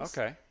botanicals.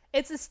 Okay.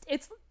 It's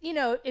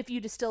if you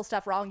distill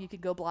stuff wrong, you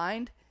could go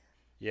blind.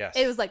 Yes.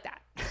 It was like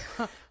that.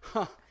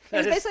 It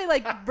was basically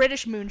like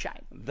British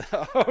moonshine.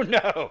 Oh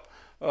no!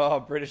 Oh,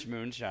 British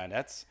moonshine.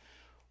 That's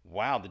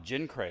wow. The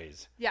gin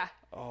craze. Yeah.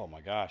 Oh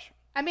my gosh.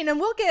 I mean, and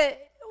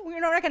we're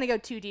not going to go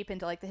too deep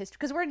into like the history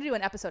because we're going to do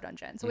an episode on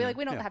gin, so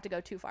we don't have to go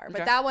too far.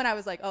 But that one, I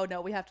was like, oh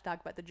no, we have to talk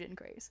about the gin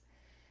craze.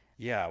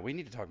 Yeah, we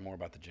need to talk more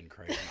about the gin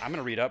craze. I'm going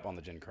to read up on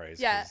the gin craze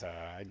because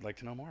I'd like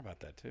to know more about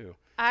that too.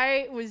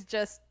 I was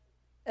just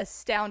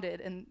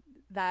astounded, and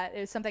that it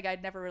was something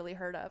I'd never really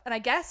heard of. And I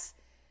guess,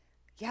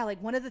 yeah,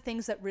 like one of the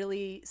things that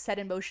really set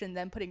in motion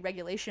them putting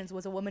regulations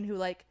was a woman who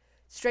like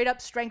straight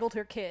up strangled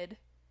her kid,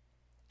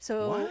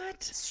 so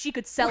she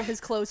could sell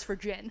his clothes for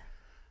gin.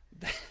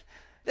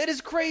 That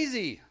is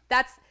crazy.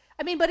 But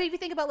if you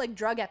think about like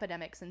drug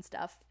epidemics and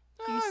stuff,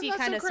 you see not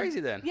kind so of crazy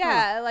then.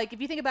 Yeah, like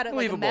if you think about it,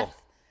 like a Believable.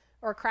 meth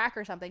or crack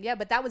or something. Yeah,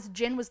 but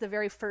gin was the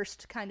very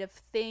first kind of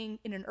thing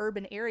in an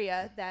urban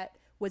area that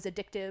was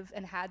addictive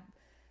and had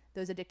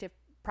those addictive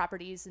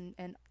properties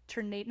and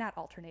not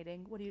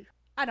alternating.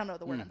 I don't know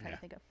the word I'm trying to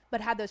think of,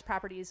 but had those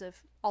properties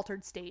of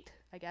altered state,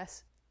 I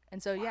guess.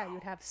 And so you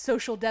would have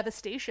social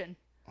devastation.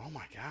 Oh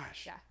my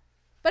gosh. Yeah.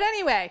 But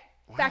anyway.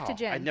 Wow. Back to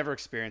gin. I'd never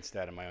experienced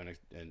that in my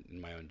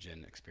own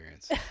gin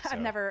experience. So.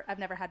 I've never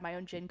had my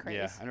own gin craze.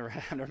 Yeah,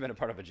 I've never been a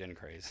part of a gin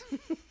craze.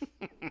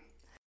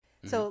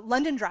 So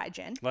London Dry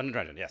gin. London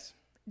Dry gin, yes.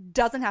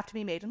 Doesn't have to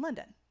be made in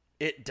London.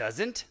 It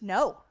doesn't?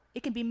 No,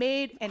 it can be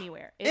made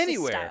anywhere. It's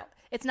Anywhere. A style.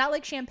 It's not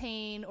like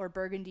champagne or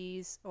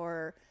burgundies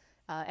or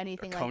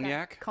anything like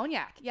cognac? that.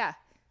 Cognac, yeah.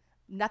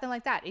 Nothing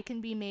like that. It can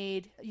be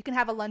made. You can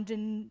have a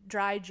London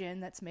Dry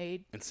gin that's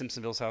made in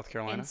Simpsonville, South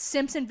Carolina. In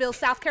Simpsonville,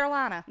 South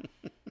Carolina.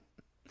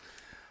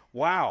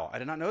 Wow, I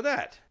did not know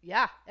that.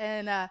 Yeah,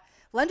 and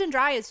London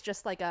Dry is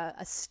just like a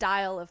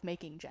style of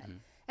making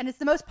gin. And it's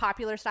the most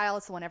popular style.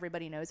 It's the one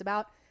everybody knows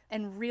about.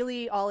 And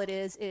really all it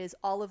is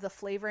all of the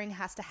flavoring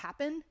has to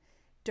happen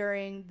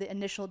during the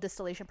initial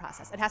distillation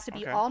process. It has to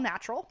be all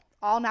natural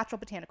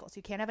botanicals.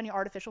 You can't have any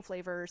artificial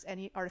flavors,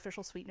 any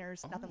artificial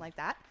sweeteners, nothing like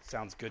that.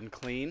 Sounds good and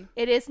clean.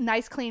 It is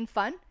nice, clean,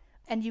 fun.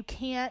 And you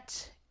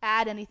can't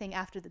add anything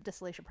after the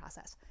distillation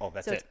process. Oh,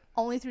 that's so it. It's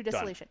only through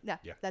distillation. Yeah,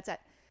 that's it.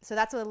 So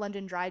that's what a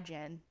London Dry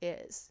gin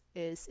is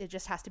it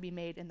just has to be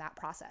made in that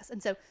process.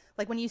 And so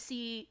like when you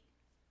see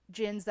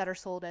gins that are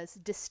sold as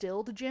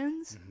distilled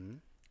gins,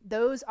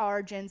 those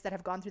are gins that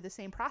have gone through the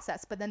same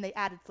process, but then they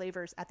added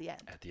flavors at the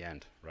end. At the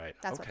end, right.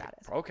 That's what that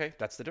is. Okay,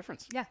 that's the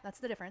difference. Yeah, that's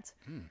the difference.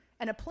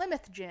 And a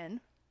Plymouth gin,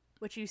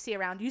 which you see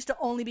around, used to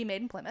only be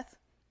made in Plymouth,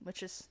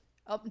 which is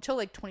up until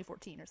like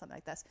 2014 or something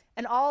like this.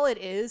 And all it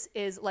is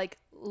like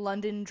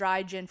London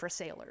Dry gin for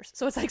sailors.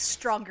 So it's like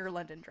stronger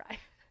London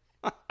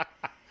Dry.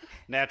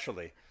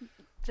 Naturally.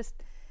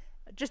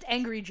 Just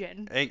angry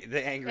gin.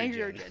 The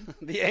angrier gin.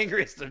 The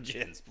angriest of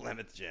gins,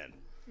 Plymouth gin.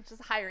 It's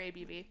just higher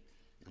ABV.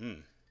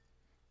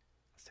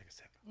 Let's take a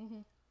sip.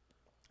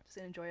 Just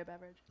enjoy a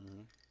beverage.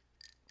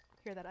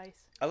 Hear that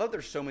ice. I love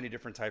there's so many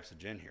different types of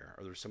gin here,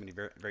 or there's so many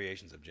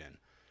variations of gin.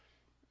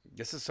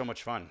 This is so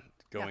much fun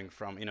going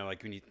from,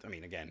 like when you,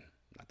 again,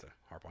 not to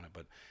harp on it,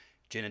 but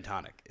gin and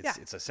tonic.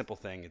 It's a simple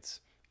thing. It's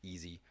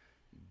easy,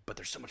 but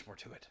there's so much more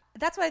to it.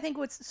 That's what I think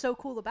what's so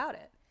cool about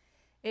it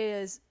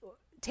is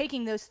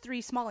taking those three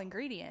small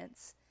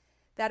ingredients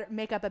that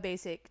make up a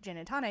basic gin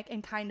and tonic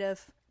and kind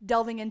of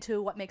delving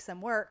into what makes them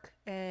work,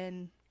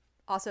 and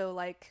also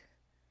like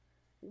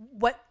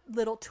what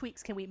little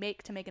tweaks can we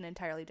make to make an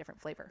entirely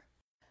different flavor.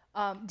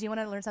 Do you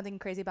want to learn something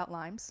crazy about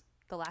limes,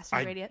 the last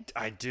ingredient?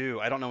 I do.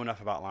 I don't know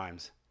enough about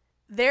limes.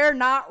 They're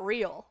not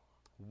real.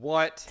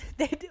 What?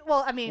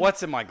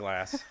 What's in my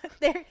glass?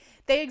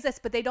 They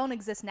exist, but they don't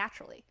exist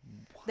naturally.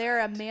 What? They're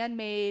a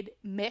man-made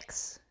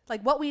mix.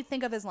 Like what we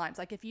think of as limes.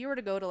 Like if you were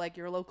to go to like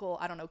your local,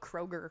 I don't know,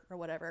 Kroger or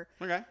whatever.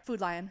 Okay.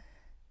 Food Lion.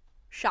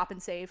 Shop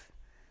and Save.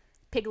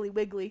 Piggly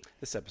Wiggly.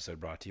 This episode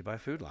brought to you by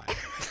Food Lion.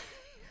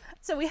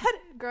 So we had,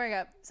 growing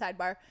up,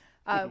 sidebar,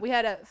 we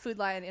had a Food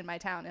Lion in my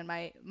town, and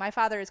my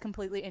father is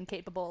completely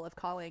incapable of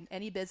calling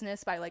any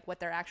business by like what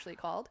they're actually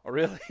called. Oh,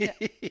 really? Yeah.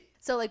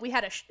 So like we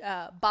had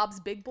a Bob's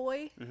Big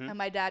Boy, and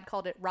my dad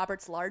called it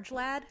Robert's Large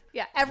Lad.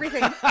 Yeah,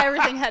 everything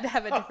had to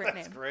have a different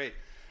name. That's great.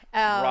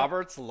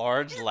 Robert's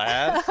Large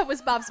Lad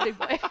was Bob's Big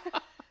Boy.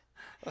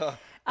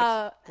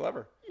 That's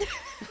clever.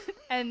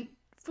 And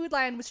Food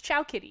Lion was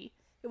Chow Kitty.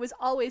 It was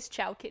always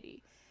Chow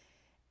Kitty.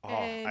 Oh,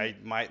 I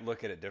might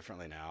look at it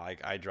differently now.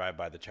 Like I drive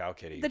by the Chow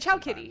Kitty. The Chow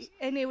Kitty,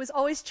 and it was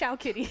always Chow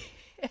Kitty.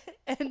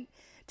 And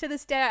to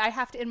this day, I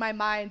have to, in my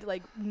mind,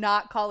 like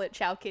not call it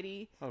Chow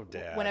Kitty. Oh,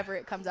 Dad. Whenever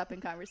it comes up in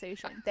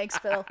conversation. Thanks,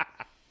 Phil.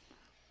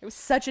 It was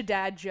such a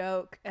dad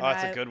joke. And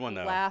that's a good one,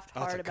 though. Laughed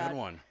hard that's a about good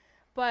one.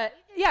 But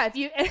yeah,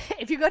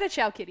 if you go to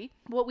Chow Kitty,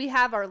 what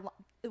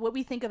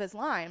we think of as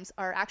limes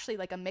are actually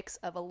like a mix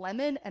of a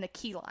lemon and a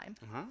key lime.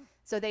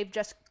 So they've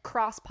just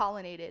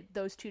cross-pollinated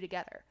those two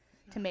together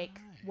to make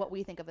what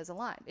we think of as a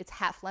lime. It's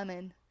half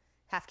lemon,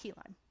 half key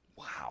lime.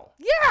 Wow.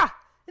 Yeah,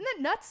 isn't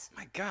that nuts?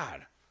 My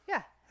God.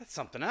 Yeah. That's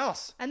something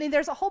else. I mean,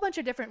 there's a whole bunch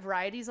of different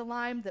varieties of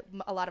lime that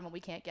a lot of them we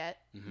can't get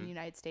in the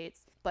United States.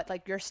 But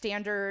like your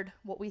standard,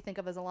 what we think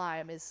of as a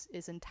lime is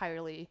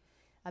entirely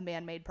a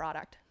man-made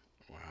product.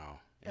 Wow.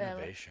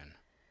 Innovation.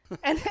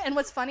 And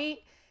what's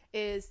funny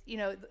is,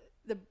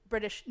 the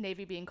British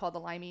Navy being called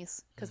the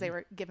limeys because they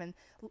were given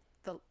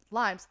the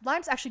limes.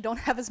 Limes actually don't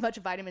have as much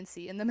vitamin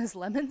C in them as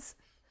lemons.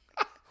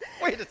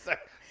 Wait a sec.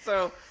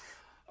 So,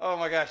 oh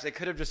my gosh, they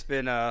could have just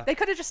been They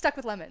could have just stuck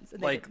with lemons.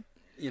 And like,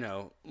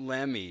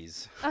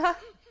 lemmies.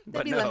 They'd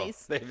But be no,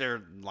 lemmies. they're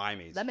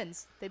limeys.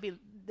 Lemons.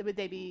 Would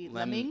they be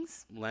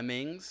lemmings?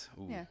 Lemmings?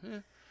 Ooh. Yeah.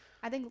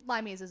 I think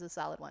limeys is a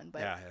solid one.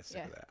 But Yeah, let's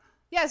stick with that.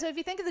 Yeah, so if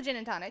you think of the gin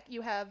and tonic,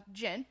 you have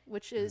gin,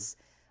 which is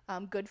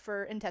good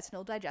for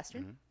intestinal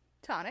digestion.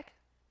 Tonic,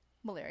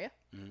 malaria.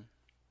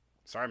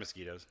 Sorry,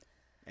 mosquitoes.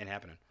 Ain't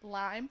happening.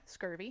 Lime,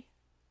 scurvy.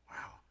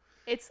 Wow.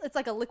 It's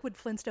like a liquid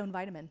Flintstone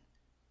vitamin.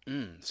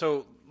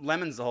 So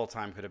lemons the whole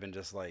time could have been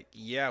just like,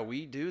 yeah,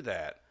 we do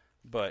that,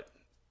 but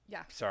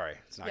Yeah. sorry,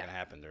 it's not Yeah. going to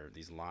happen.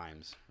 These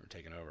limes are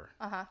taking over.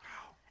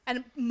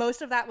 And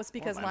most of that was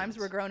because limes lemons.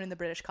 were grown in the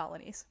British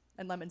colonies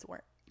and lemons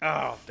weren't.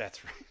 Oh,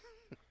 that's right.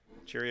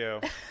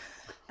 Cheerio.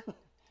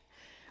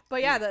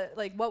 But yeah,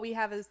 what we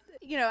have is,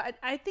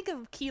 I think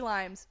of key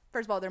limes.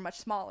 First of all, they're much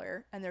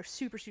smaller and they're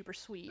super, super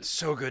sweet.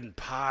 So good in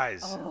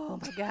pies. Oh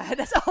my God,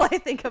 that's all I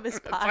think of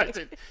is pie.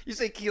 You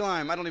say key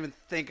lime, I don't even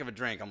think of a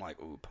drink. I'm like,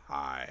 ooh,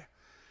 pie.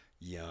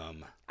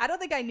 Yum. I don't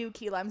think I knew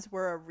key limes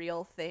were a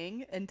real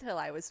thing until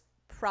I was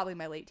probably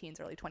my late teens,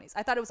 early 20s.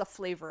 I thought it was a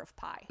flavor of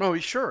pie. Oh,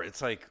 sure.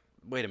 It's like,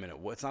 wait a minute.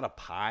 It's not a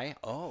pie?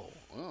 Oh,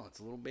 it's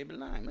a little baby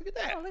lime. Look at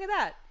that. Oh, look at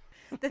that.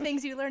 The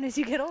things you learn as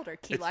you get older.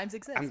 Key limes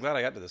exist. I'm glad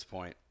I got to this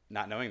point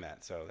not knowing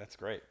that, so that's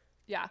great.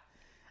 Yeah.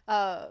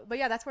 But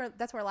yeah, that's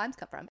where limes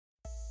come from.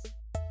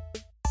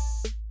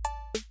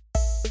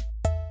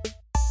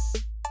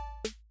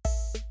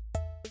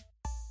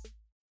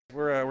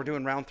 We're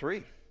doing round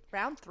 3.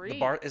 Round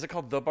 3. Is it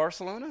called the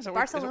Barcelona? Is that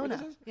Barcelona. What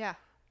this is? Yeah.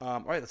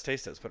 All right, let's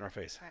taste it. Let's put it in our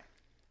face. All right.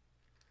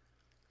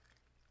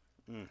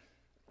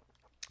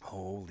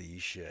 Holy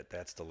shit,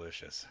 that's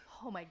delicious.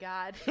 Oh my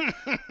God.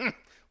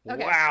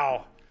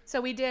 Wow.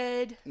 So we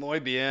did. Muy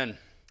bien.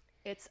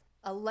 It's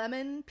a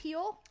lemon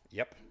peel,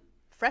 Yep.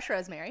 fresh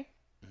rosemary,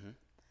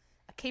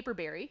 a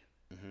caperberry,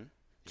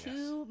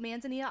 2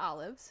 manzanilla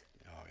olives,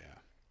 Oh yeah.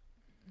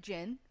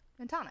 gin,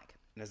 and tonic.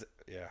 And is it?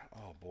 Yeah.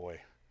 Oh boy.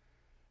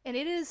 And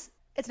it's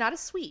not as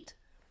sweet.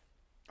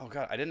 Oh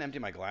god, I didn't empty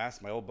my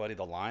glass. My old buddy,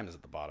 the lime, is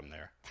at the bottom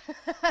there.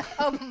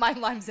 Oh, my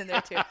lime's in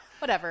there too.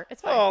 Whatever,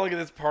 it's fine. Oh, look at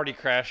this party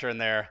crasher in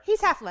there. He's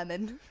half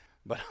lemon.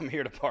 But I'm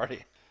here to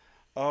party.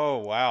 Oh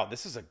wow,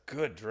 this is a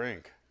good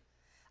drink.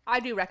 I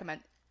do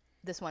recommend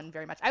this one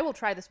very much. I will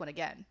try this one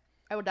again.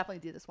 I will definitely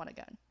do this one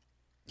again.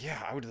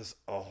 Yeah, I would do this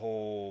a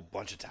whole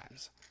bunch of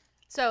times.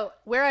 So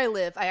where I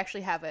live, I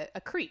actually have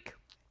a creek,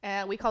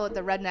 and we call it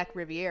the Redneck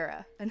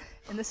Riviera. And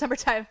in the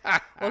summertime,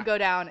 we'll go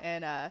down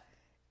and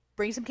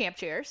bring some camp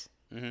chairs,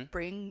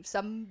 bring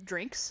some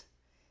drinks,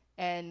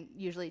 and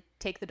usually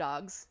take the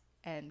dogs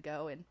and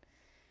go and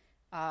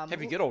Have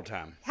a good old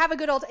time. have a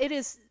good old. It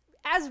is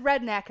as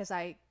redneck as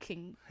I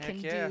can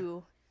yeah.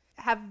 do.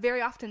 Have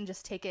very often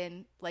just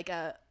taken like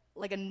a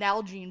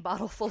Nalgene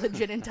bottle full of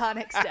gin and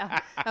tonics down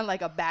and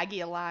like a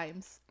baggie of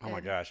limes. Oh my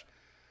And- gosh.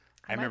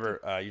 I remember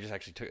you just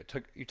actually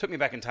took me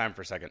back in time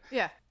for a second.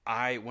 Yeah.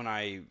 When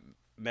I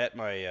met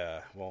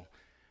my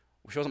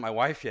she wasn't my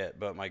wife yet,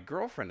 but my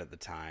girlfriend at the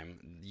time,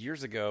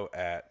 years ago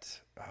at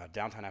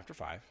Downtown After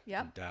 5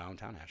 Yep. in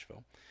downtown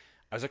Nashville.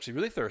 I was actually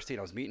really thirsty, and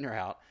I was meeting her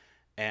out,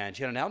 and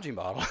she had an Nalgene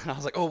bottle, and I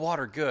was like, "Oh,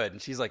 water, good."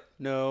 And she's like,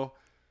 "No,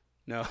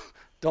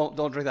 don't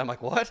drink that." I'm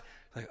like, "What?"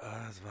 Like,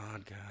 "Oh, it's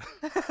vodka."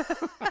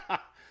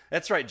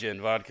 That's right, gin.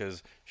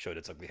 Vodka's showed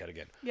its ugly head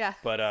again. Yeah.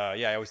 But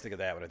yeah, I always think of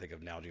that when I think of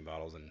Nalgene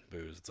bottles and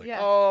booze. It's like, Yeah.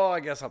 oh, I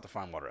guess I'll have to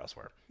find water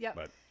elsewhere. Yep.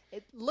 But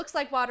It looks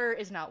like water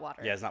is not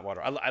water. yeah, it's not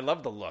water. I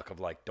love the look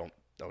of like, oh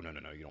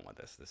no, you don't want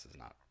this. This is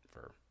not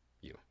for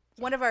you.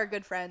 One of our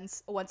good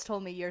friends once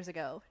told me years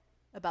ago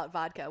about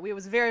vodka. It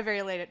was very,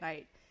 very late at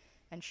night,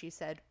 and she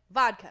said,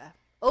 "Vodka,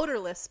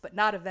 odorless but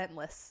not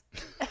eventless."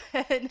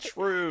 And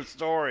True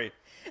story.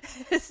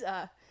 it's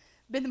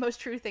been the most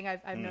true thing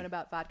I've known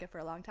about vodka for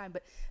a long time.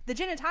 But the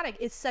gin and tonic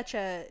is such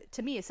a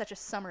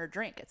summer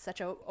drink. It's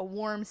such a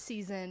warm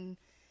season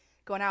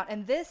going out,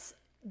 and this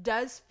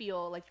does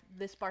feel like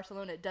this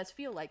Barcelona. It does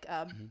feel like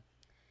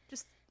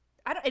just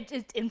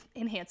it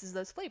enhances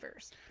those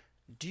flavors.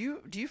 Do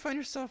you find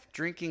yourself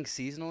drinking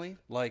seasonally?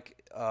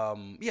 Like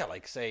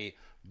like say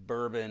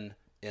bourbon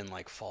in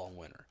like fall and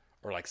winter,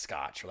 or like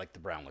scotch, or like the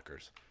brown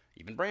liquors,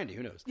 even brandy.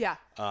 Who knows? Yeah.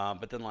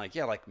 But then like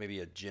maybe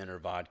a gin or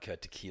vodka,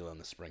 tequila in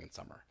the spring and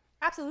summer.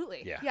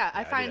 Absolutely. Yeah,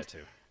 I do find that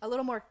too. a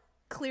little more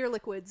clear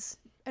liquids.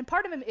 And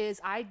part of them is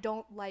I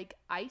don't like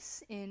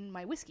ice in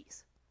my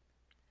whiskeys.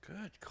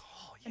 Good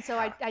call. Yeah. And so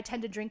I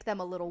tend to drink them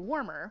a little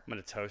warmer. I'm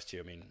gonna toast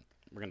you. I mean,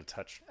 we're gonna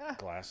touch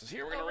glasses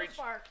here. We're gonna reach.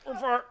 far. We're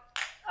far.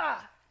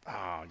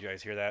 Oh, do you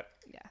guys hear that?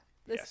 Yeah.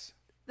 Yes.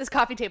 This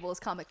coffee table is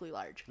comically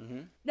large.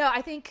 No,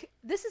 I think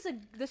this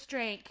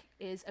drink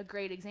is a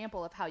great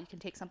example of how you can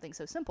take something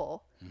so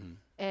simple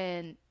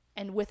and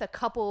with a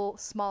couple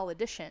small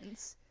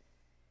additions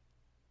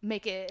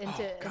make it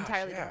into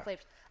entirely different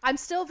flavors. I'm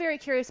still very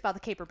curious about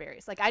the caper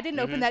berries. Like, I didn't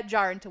open that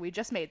jar until we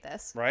just made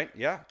this. Right?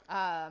 Yeah.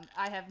 I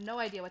have no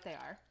idea what they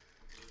are.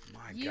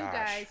 My You gosh.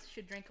 guys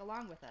should drink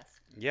along with us.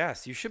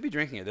 Yes, you should be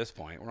drinking at this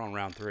point. We're on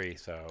round 3,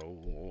 so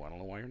I don't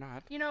know why you're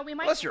not. You know, we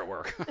might... Unless you're at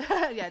work.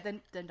 yeah,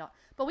 then don't.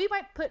 But we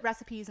might put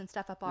recipes and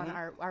stuff up on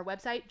our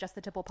website,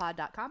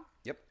 justthetipplepod.com.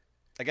 Yep.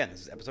 Again,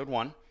 this is episode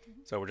 1,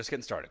 so we're just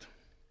getting started.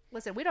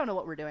 Listen, we don't know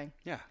what we're doing.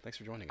 Yeah, thanks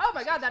for joining us. Oh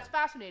my god, that's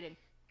fascinating.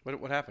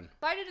 What happened?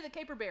 Bite into the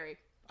caper berry.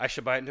 I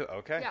should bite into it?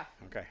 Okay. Yeah.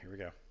 Okay, here we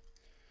go.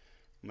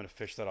 I'm going to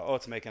fish that out. Oh,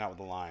 it's making out with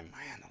the lime.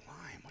 Man, the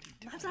lime. What are you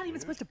doing? Lime's not even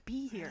dude? supposed to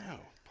be here. No,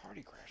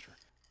 party crasher.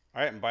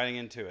 All right, I'm biting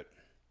into it.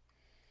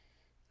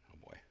 Oh,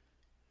 boy.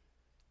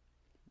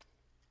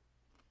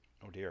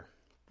 Oh, dear.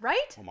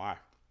 Right? Oh, my.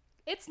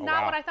 It's Oh,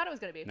 not wow. what I thought it was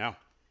going to be. No.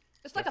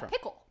 It's like different. a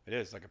pickle. It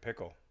is like a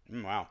pickle.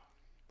 Wow.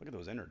 Look at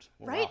those innards.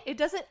 Oh, Right? wow. It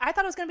doesn't... I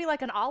thought it was going to be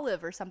like an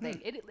olive or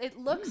something. It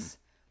looks...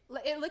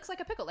 It looks like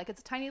a pickle. Like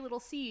it's tiny little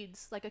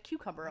seeds, like a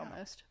cucumber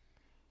almost.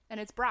 And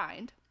it's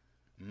brined.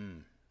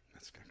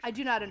 That's good. I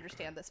do not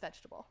understand this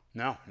vegetable.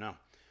 No. Now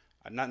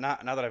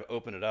that I've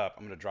opened it up,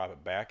 I'm going to drop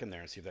it back in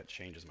there and see if that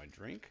changes my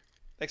drink.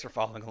 Thanks for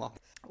following along.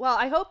 Well,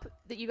 I hope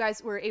that you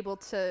guys were able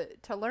to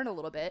learn a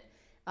little bit.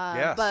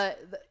 Yes. But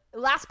the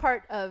last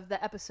part of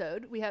the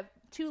episode, we have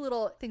 2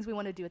 little things we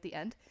want to do at the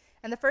end.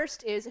 And the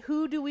first is,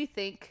 who do we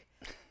think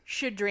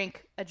should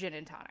drink a gin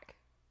and tonic?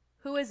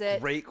 Who is it?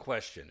 Great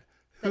question.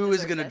 That Who is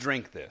deserves going to it.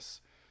 drink this?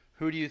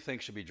 Who do you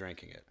think should be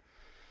drinking it?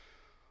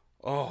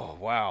 Oh,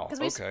 wow.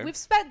 Because Okay. we've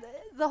spent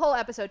the whole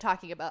episode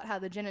talking about how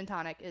the gin and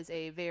tonic is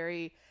a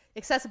very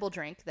accessible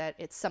drink, that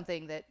it's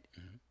something that,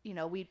 you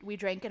know, we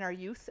drank in our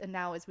youth, and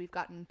now as we've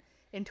gotten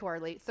into our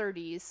late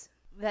 30s,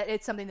 that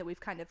it's something that we've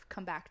kind of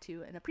come back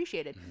to and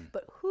appreciated.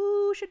 But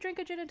who should drink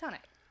a gin and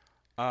tonic?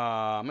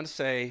 I'm going to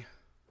say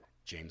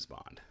James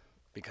Bond,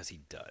 because he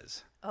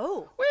does.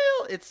 Oh,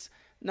 Well, it's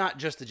not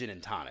just a gin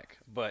and tonic,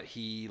 but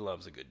he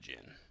loves a good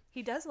gin.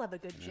 he does love a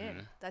good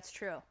gin. That's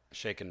true.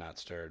 Shaken, not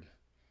stirred.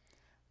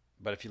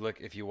 But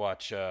if you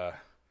watch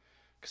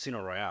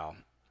Casino Royale,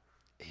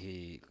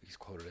 he's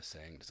quoted as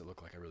saying, "Does it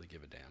look like I really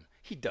give a damn?"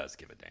 He does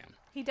give a damn.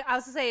 I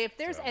was to say, if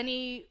there's So.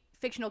 any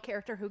fictional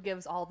character who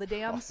gives all the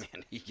dams, Oh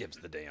man, he gives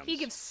the dams. he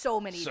gives so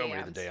many so dams.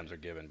 many of the dams are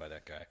given by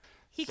that guy.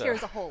 He So-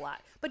 cares a whole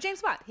lot. But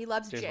James Bond, he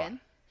loves James gin. Bond.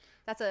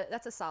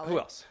 That's a solid. Who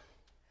else?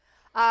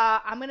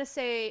 I'm gonna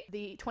say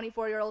the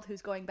 24-year-old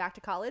who's going back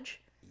to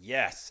college,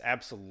 Yes, who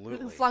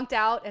absolutely. flunked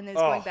out and is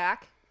going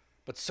back.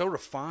 But so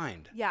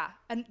refined. Yeah,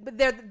 but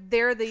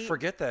they're the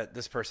Forget that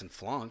this person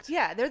flunked.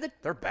 yeah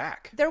They're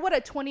back. they're what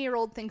a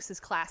 20-year-old thinks is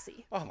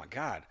classy. Oh my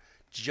God.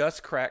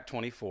 Just cracked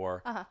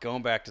 24,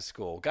 going back to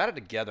school. Got it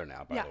together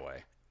now, by Yeah. the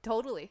way.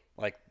 Totally.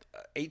 Like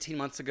 18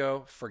 months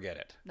ago, forget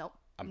it. Nope.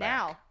 I'm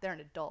now back. they're an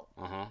adult.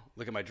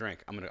 Look at my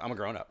drink. I'm a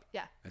grown up.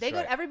 Yeah, That's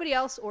right. Everybody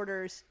else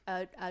orders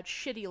a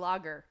shitty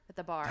lager at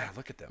the bar. Yeah,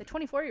 look at them. The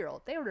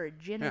 24-year-old, they order a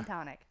gin and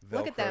tonic. Velcro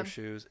Look at them.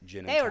 shoes,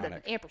 gin They and ordered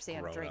tonic. an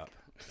ampersand grown drink. up.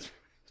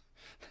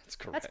 That's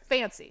correct. That's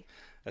fancy.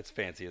 That's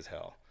fancy as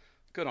hell.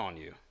 Good on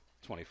you,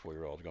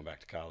 24-year-old going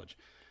back to college.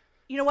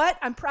 You know what?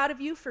 I'm proud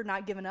of you for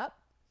not giving up.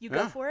 You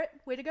go Yeah. for it.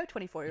 Way to go,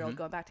 24-year-old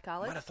going back to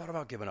college. Might have thought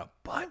about giving up,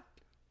 but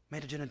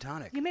made a gin and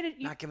tonic. You made it-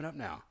 Not giving up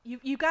now.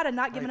 You got a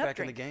not Right giving up back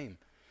drink. in the game.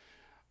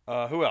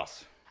 Who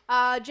else?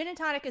 Gin and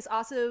tonic is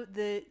also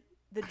the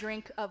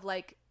drink of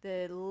like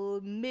the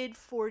mid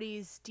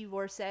 40s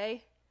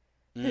divorcee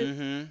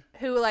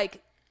who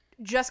like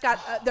just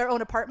got their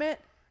own apartment.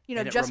 You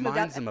know, And it just moved out.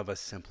 reminds them of a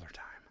simpler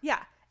time.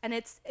 Yeah, and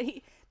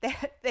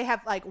they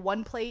have like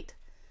one plate,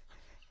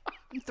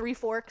 3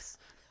 forks,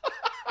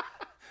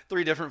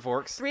 3 different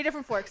forks. 3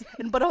 different forks,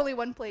 but only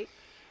one plate.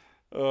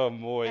 Oh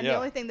boy, And yeah. the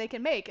only thing they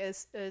can make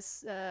is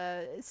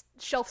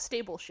shelf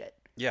stable shit.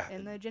 Yeah.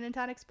 And the gin and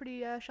tonic's pretty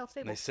shelf And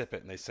stable. they sip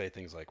it and they say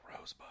things like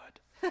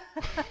Rosebud.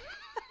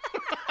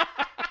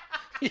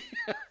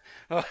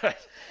 All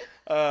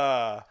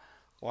right.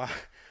 Wow.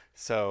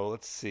 So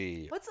let's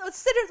see. What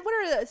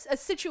are a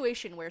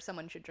situation where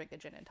someone should drink a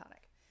gin and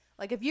tonic?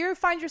 Like if you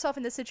find yourself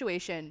in this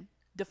situation,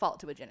 default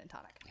to a gin and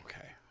tonic.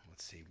 Okay.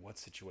 Let's see. What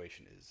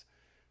situation is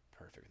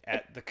perfect?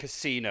 At the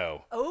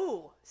casino.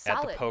 Oh, At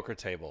solid. the poker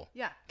table.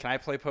 Yeah. Can I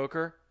play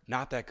poker?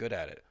 Not that good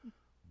at it.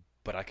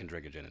 But I can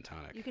drink a gin and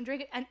tonic. You can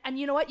drink it, and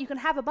you know what? You can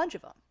have a bunch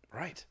of them.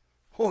 Right.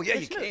 Oh, yeah,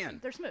 They're you smooth. can.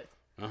 They're smooth.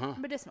 Uh-huh.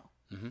 Medicinal.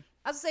 Mm-hmm.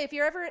 I was gonna say, if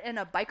you're ever in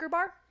a biker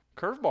bar,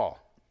 Curveball.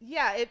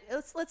 yeah,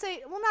 let's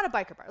say, well, not a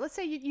biker bar. Let's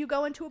say you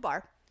go into a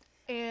bar,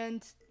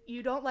 and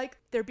you don't like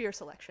their beer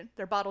selection,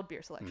 their bottled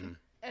beer selection,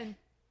 and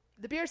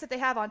the beers that they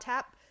have on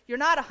tap, you're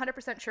not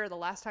 100% sure the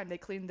last time they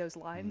cleaned those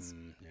lines.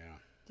 Yeah.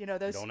 You know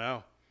those Don't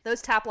know.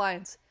 those tap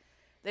lines.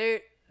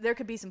 There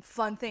could be some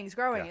fun things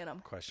growing in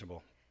them.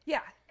 Questionable.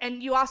 Yeah,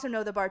 and you also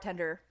know the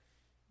bartender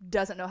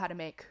doesn't know how to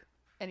make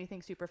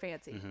anything super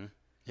fancy.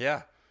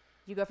 Yeah.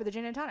 You go for the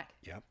gin and tonic.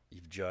 Yep.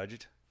 You've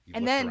judged. You've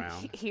And looked then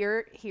around.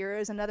 here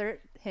is another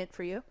hint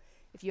for you.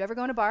 If you ever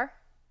go in a bar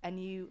and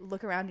you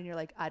look around and you're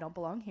like, I don't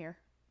belong here,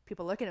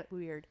 people looking at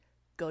weird,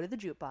 go to the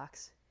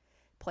jukebox,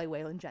 play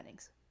Waylon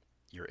Jennings.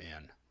 You're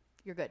in.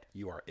 You're good.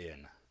 You are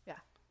in. Yeah.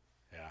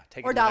 Yeah.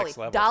 Take Or it to the Dolly. next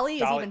level. Dolly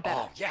is even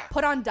better. Oh, yeah.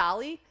 Put on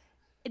Dolly.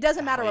 It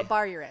doesn't matter Dolly. what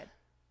bar you're in.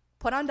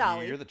 Put on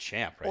Dolly. You're the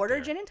champ right Order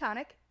there. gin and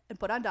tonic and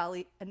put on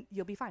Dolly, and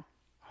you'll be fine.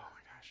 Oh, my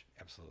gosh.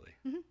 Absolutely.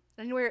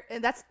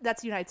 And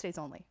that's United States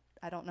only.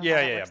 I don't know. Yeah,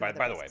 how that yeah, yeah. works in other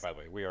By the places.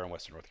 way, we are in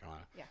Western North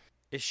Carolina. Yeah.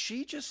 Is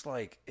she just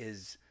like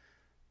as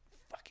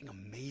fucking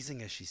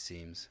amazing as she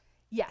seems?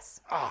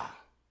 Yes. Ah.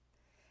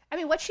 I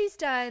mean, what she's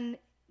done,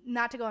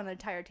 not to go on an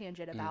entire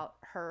tangent Mm. about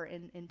her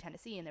in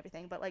Tennessee and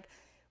everything, but like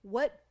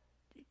what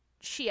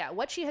she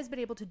has been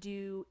able to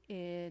do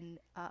in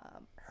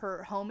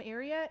her home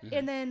area, Mm-hmm.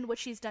 and then what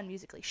she's done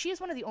musically. She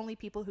is one of the only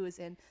people who is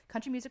in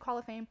Country Music Hall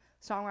of Fame,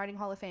 Songwriting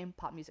Hall of Fame,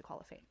 Pop Music Hall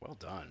of Fame. Well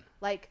done.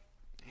 Like,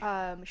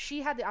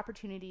 she had the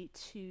opportunity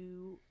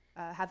to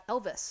have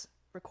Elvis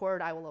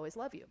record "I Will Always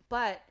Love You,"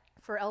 but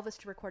for Elvis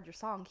to record your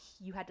song,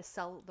 you had to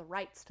sell the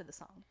rights to the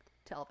song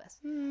to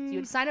Elvis. So you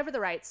would sign over the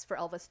rights for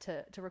Elvis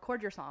to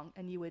record your song,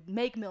 and you would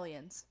make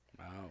millions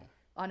Wow.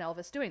 on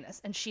Elvis doing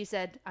this. And she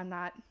said, I'm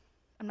not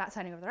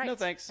signing over the rights. No,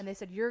 thanks. And they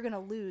said, you're going to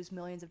lose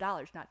millions of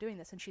dollars not doing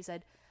this. And she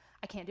said,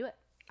 I can't do it.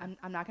 I'm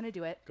not going to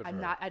do it. Good for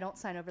her. I don't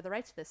sign over the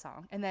rights to this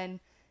song. And then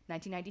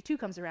 1992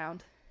 comes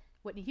around.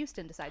 Whitney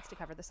Houston decides to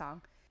cover the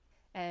song.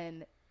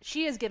 And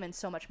she has given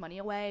so much money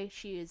away.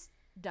 She has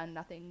done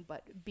nothing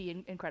but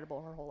be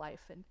incredible her whole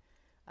life. And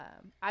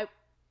I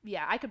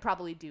could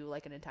probably do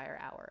like an entire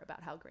hour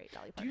about how great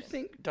Dolly Do Parton you is.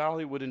 think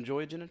Dolly would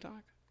enjoy gin and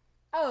tonic?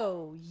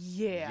 Oh,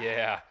 yeah.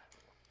 Yeah.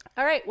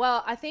 All right.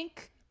 Well, I feel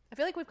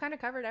like we've kind of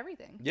covered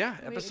everything. Yeah.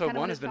 We Episode kinda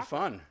 1 wanted has to been talk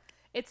about fun.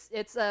 It's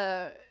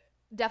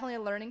definitely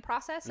a learning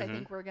process. I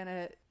think we're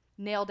gonna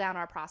nail down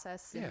our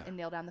process Yeah. and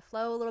nail down the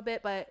flow a little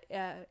bit, but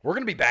We're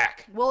going to be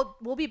back. we'll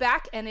be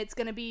back, and it's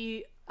gonna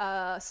be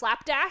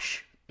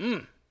slapdash.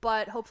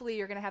 But hopefully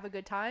you're gonna have a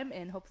good time,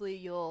 and hopefully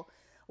you'll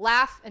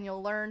laugh and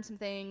you'll learn some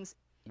things.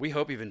 We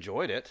hope you've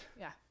enjoyed it.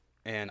 Yeah.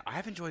 And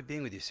I've enjoyed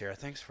being with you, Sarah.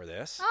 Thanks for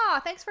this.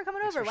 Thanks for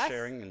coming Thanks over, for Wes.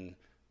 sharing and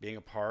being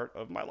a part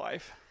of my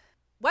life.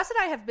 Wes and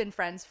I have been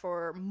friends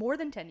for more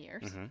than 10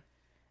 years. Mm-hmm.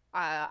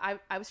 I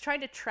was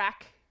trying to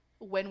track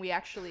when we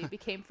actually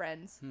became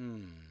friends.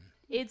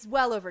 It's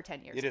well over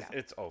 10 years It is. ago.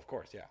 It's of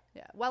course, yeah.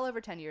 Yeah, well over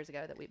 10 years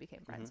ago that we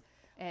became friends,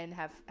 Mm-hmm. and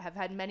have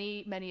had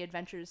many, many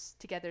adventures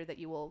together that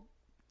you will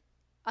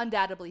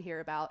undoubtedly hear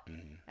about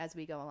Mm-hmm. as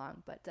we go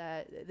along. But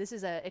this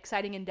is an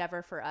exciting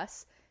endeavor for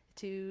us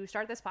to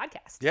start this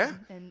podcast Yeah.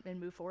 and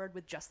move forward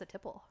with Just the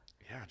Tipple.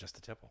 Yeah, just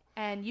a tipple.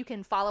 And you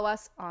can follow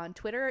us on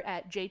Twitter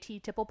at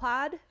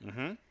JTTipplePod.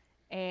 Mm-hmm.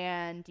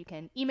 And you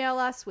can email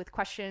us with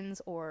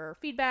questions or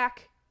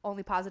feedback,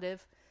 only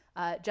positive,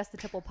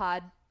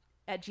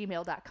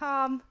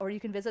 justthetipple@gmail.com. Or you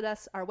can visit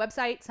us, our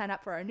website, sign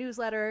up for our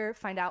newsletter,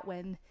 find out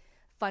when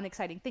fun,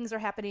 exciting things are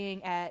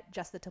happening at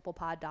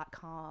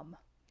justthetipple.com.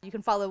 You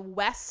can follow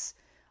Wes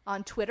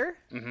on Twitter,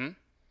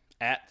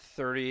 At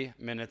 30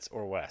 minutes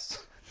or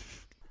less.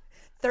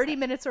 30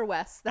 minutes or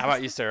Wes. How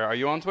about you, Sarah? Are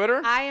you on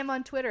Twitter? I am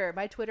on Twitter.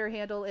 My Twitter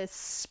handle is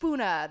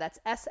Spoonah. That's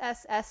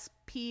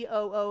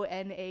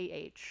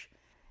SSSPOONAH.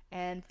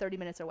 And 30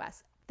 minutes or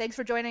Wes. Thanks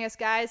for joining us,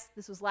 guys.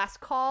 This was Last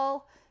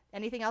Call.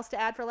 Anything else to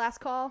add for Last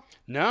Call?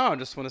 No, I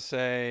just want to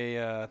say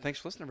thanks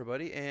for listening,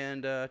 everybody,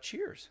 and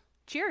cheers.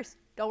 Cheers.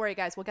 Don't worry,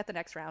 guys. We'll get the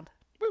next round.